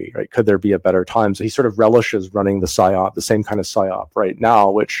theory, right? Could there be a better time? So he sort of relishes running the PsyOp, the same kind of PsyOp right now,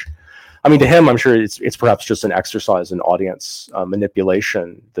 which, I mean, to him, I'm sure it's perhaps just an exercise in audience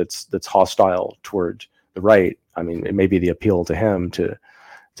manipulation that's hostile toward the right. I mean, it may be the appeal to him to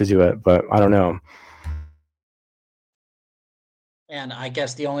do it, but I don't know. And I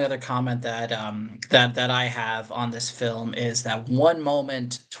guess the only other comment that I have on this film is that one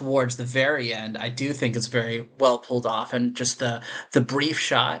moment towards the very end, I do think is very well pulled off, and just the brief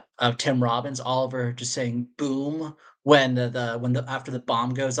shot of Tim Robbins, Oliver, just saying "boom" when after the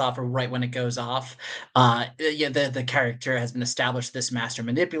bomb goes off, or right when it goes off. The character has been established, this master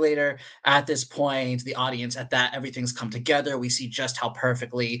manipulator. At this point, the audience, at that, everything's come together. We see just how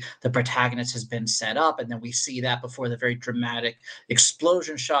perfectly the protagonist has been set up, and then we see that before the very dramatic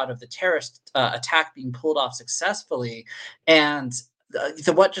explosion shot of the terrorist attack being pulled off successfully. And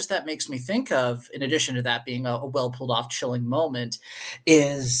what just that makes me think of, in addition to that being a well pulled off chilling moment,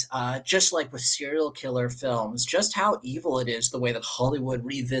 is just like with serial killer films, just how evil it is the way that Hollywood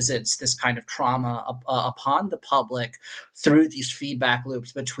revisits this kind of trauma upon the public through these feedback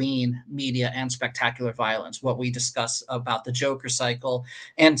loops between media and spectacular violence. What we discuss about the Joker cycle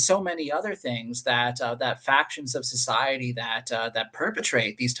and so many other things that factions of society that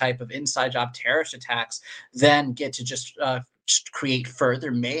perpetrate these type of inside job terrorist attacks then get to just create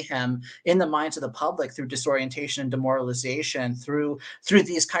further mayhem in the minds of the public through disorientation and demoralization through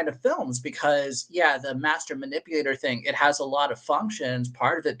these kind of films. Because the master manipulator thing, it has a lot of functions,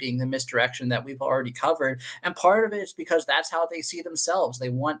 part of it being the misdirection that we've already covered, and part of it is because that's how they see themselves. They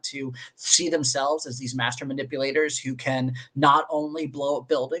want to see themselves as these master manipulators who can not only blow up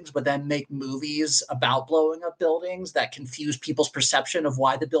buildings but then make movies about blowing up buildings that confuse people's perception of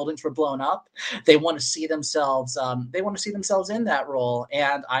why the buildings were blown up. They want to see themselves in that role.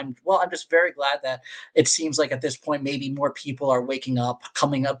 And I'm just very glad that it seems like at this point maybe more people are waking up,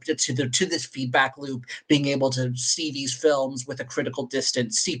 coming up to this feedback loop, being able to see these films with a critical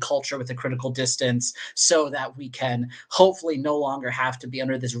distance, see culture with a critical distance, so that we can hopefully no longer have to be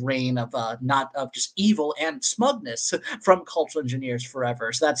under this reign of not of just evil and smugness from cultural engineers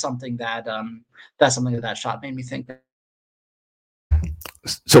forever. So that's something that shot made me think.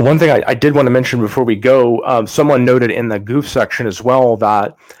 So one thing I did want to mention before we go, someone noted in the goof section as well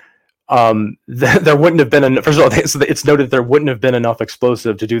that there wouldn't have been first of all, it's noted there wouldn't have been enough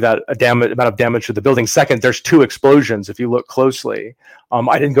explosive to do that amount of damage to the building. Second, there's 2 explosions if you look closely.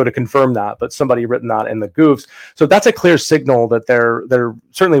 I didn't go to confirm that, but somebody written that in the goofs. So that's a clear signal that they're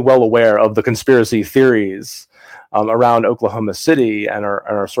certainly well aware of the conspiracy theories around Oklahoma City and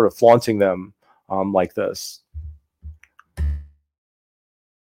are sort of flaunting them like this.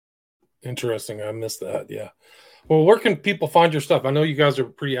 Interesting. I missed that. Yeah. Well, where can people find your stuff? I know you guys are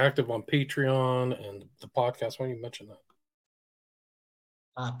pretty active on Patreon and the podcast. Why don't you mention that?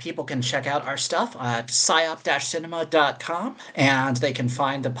 People can check out our stuff at PsyOp-cinema.com, and they can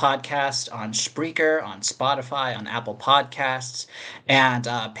find the podcast on Spreaker, on Spotify, on Apple Podcasts, and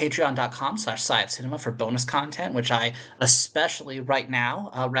patreon.com/PsyOpCinema for bonus content, which I especially right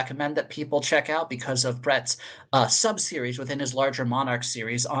now recommend that people check out because of Brett's sub-series within his larger Monarch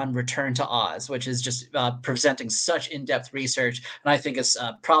series on Return to Oz, which is just presenting such in-depth research, and I think it's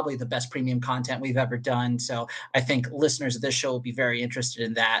probably the best premium content we've ever done. So I think listeners of this show will be very interested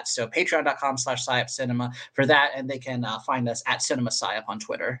in that. So patreon.com/PsyOpCinema for that, and they can find us at Cinema PsyOp on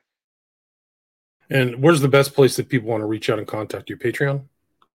Twitter. And where's the best place that people want to reach out and contact you? Patreon?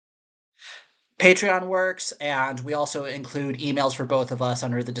 Patreon works, and we also include emails for both of us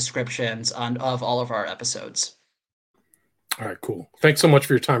under the descriptions of all of our episodes. All right, cool. Thanks so much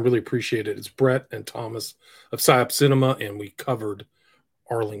for your time. Really appreciate it. It's Brett and Thomas of PsyOp Cinema, and we covered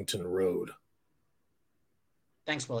Arlington Road. Thanks, William.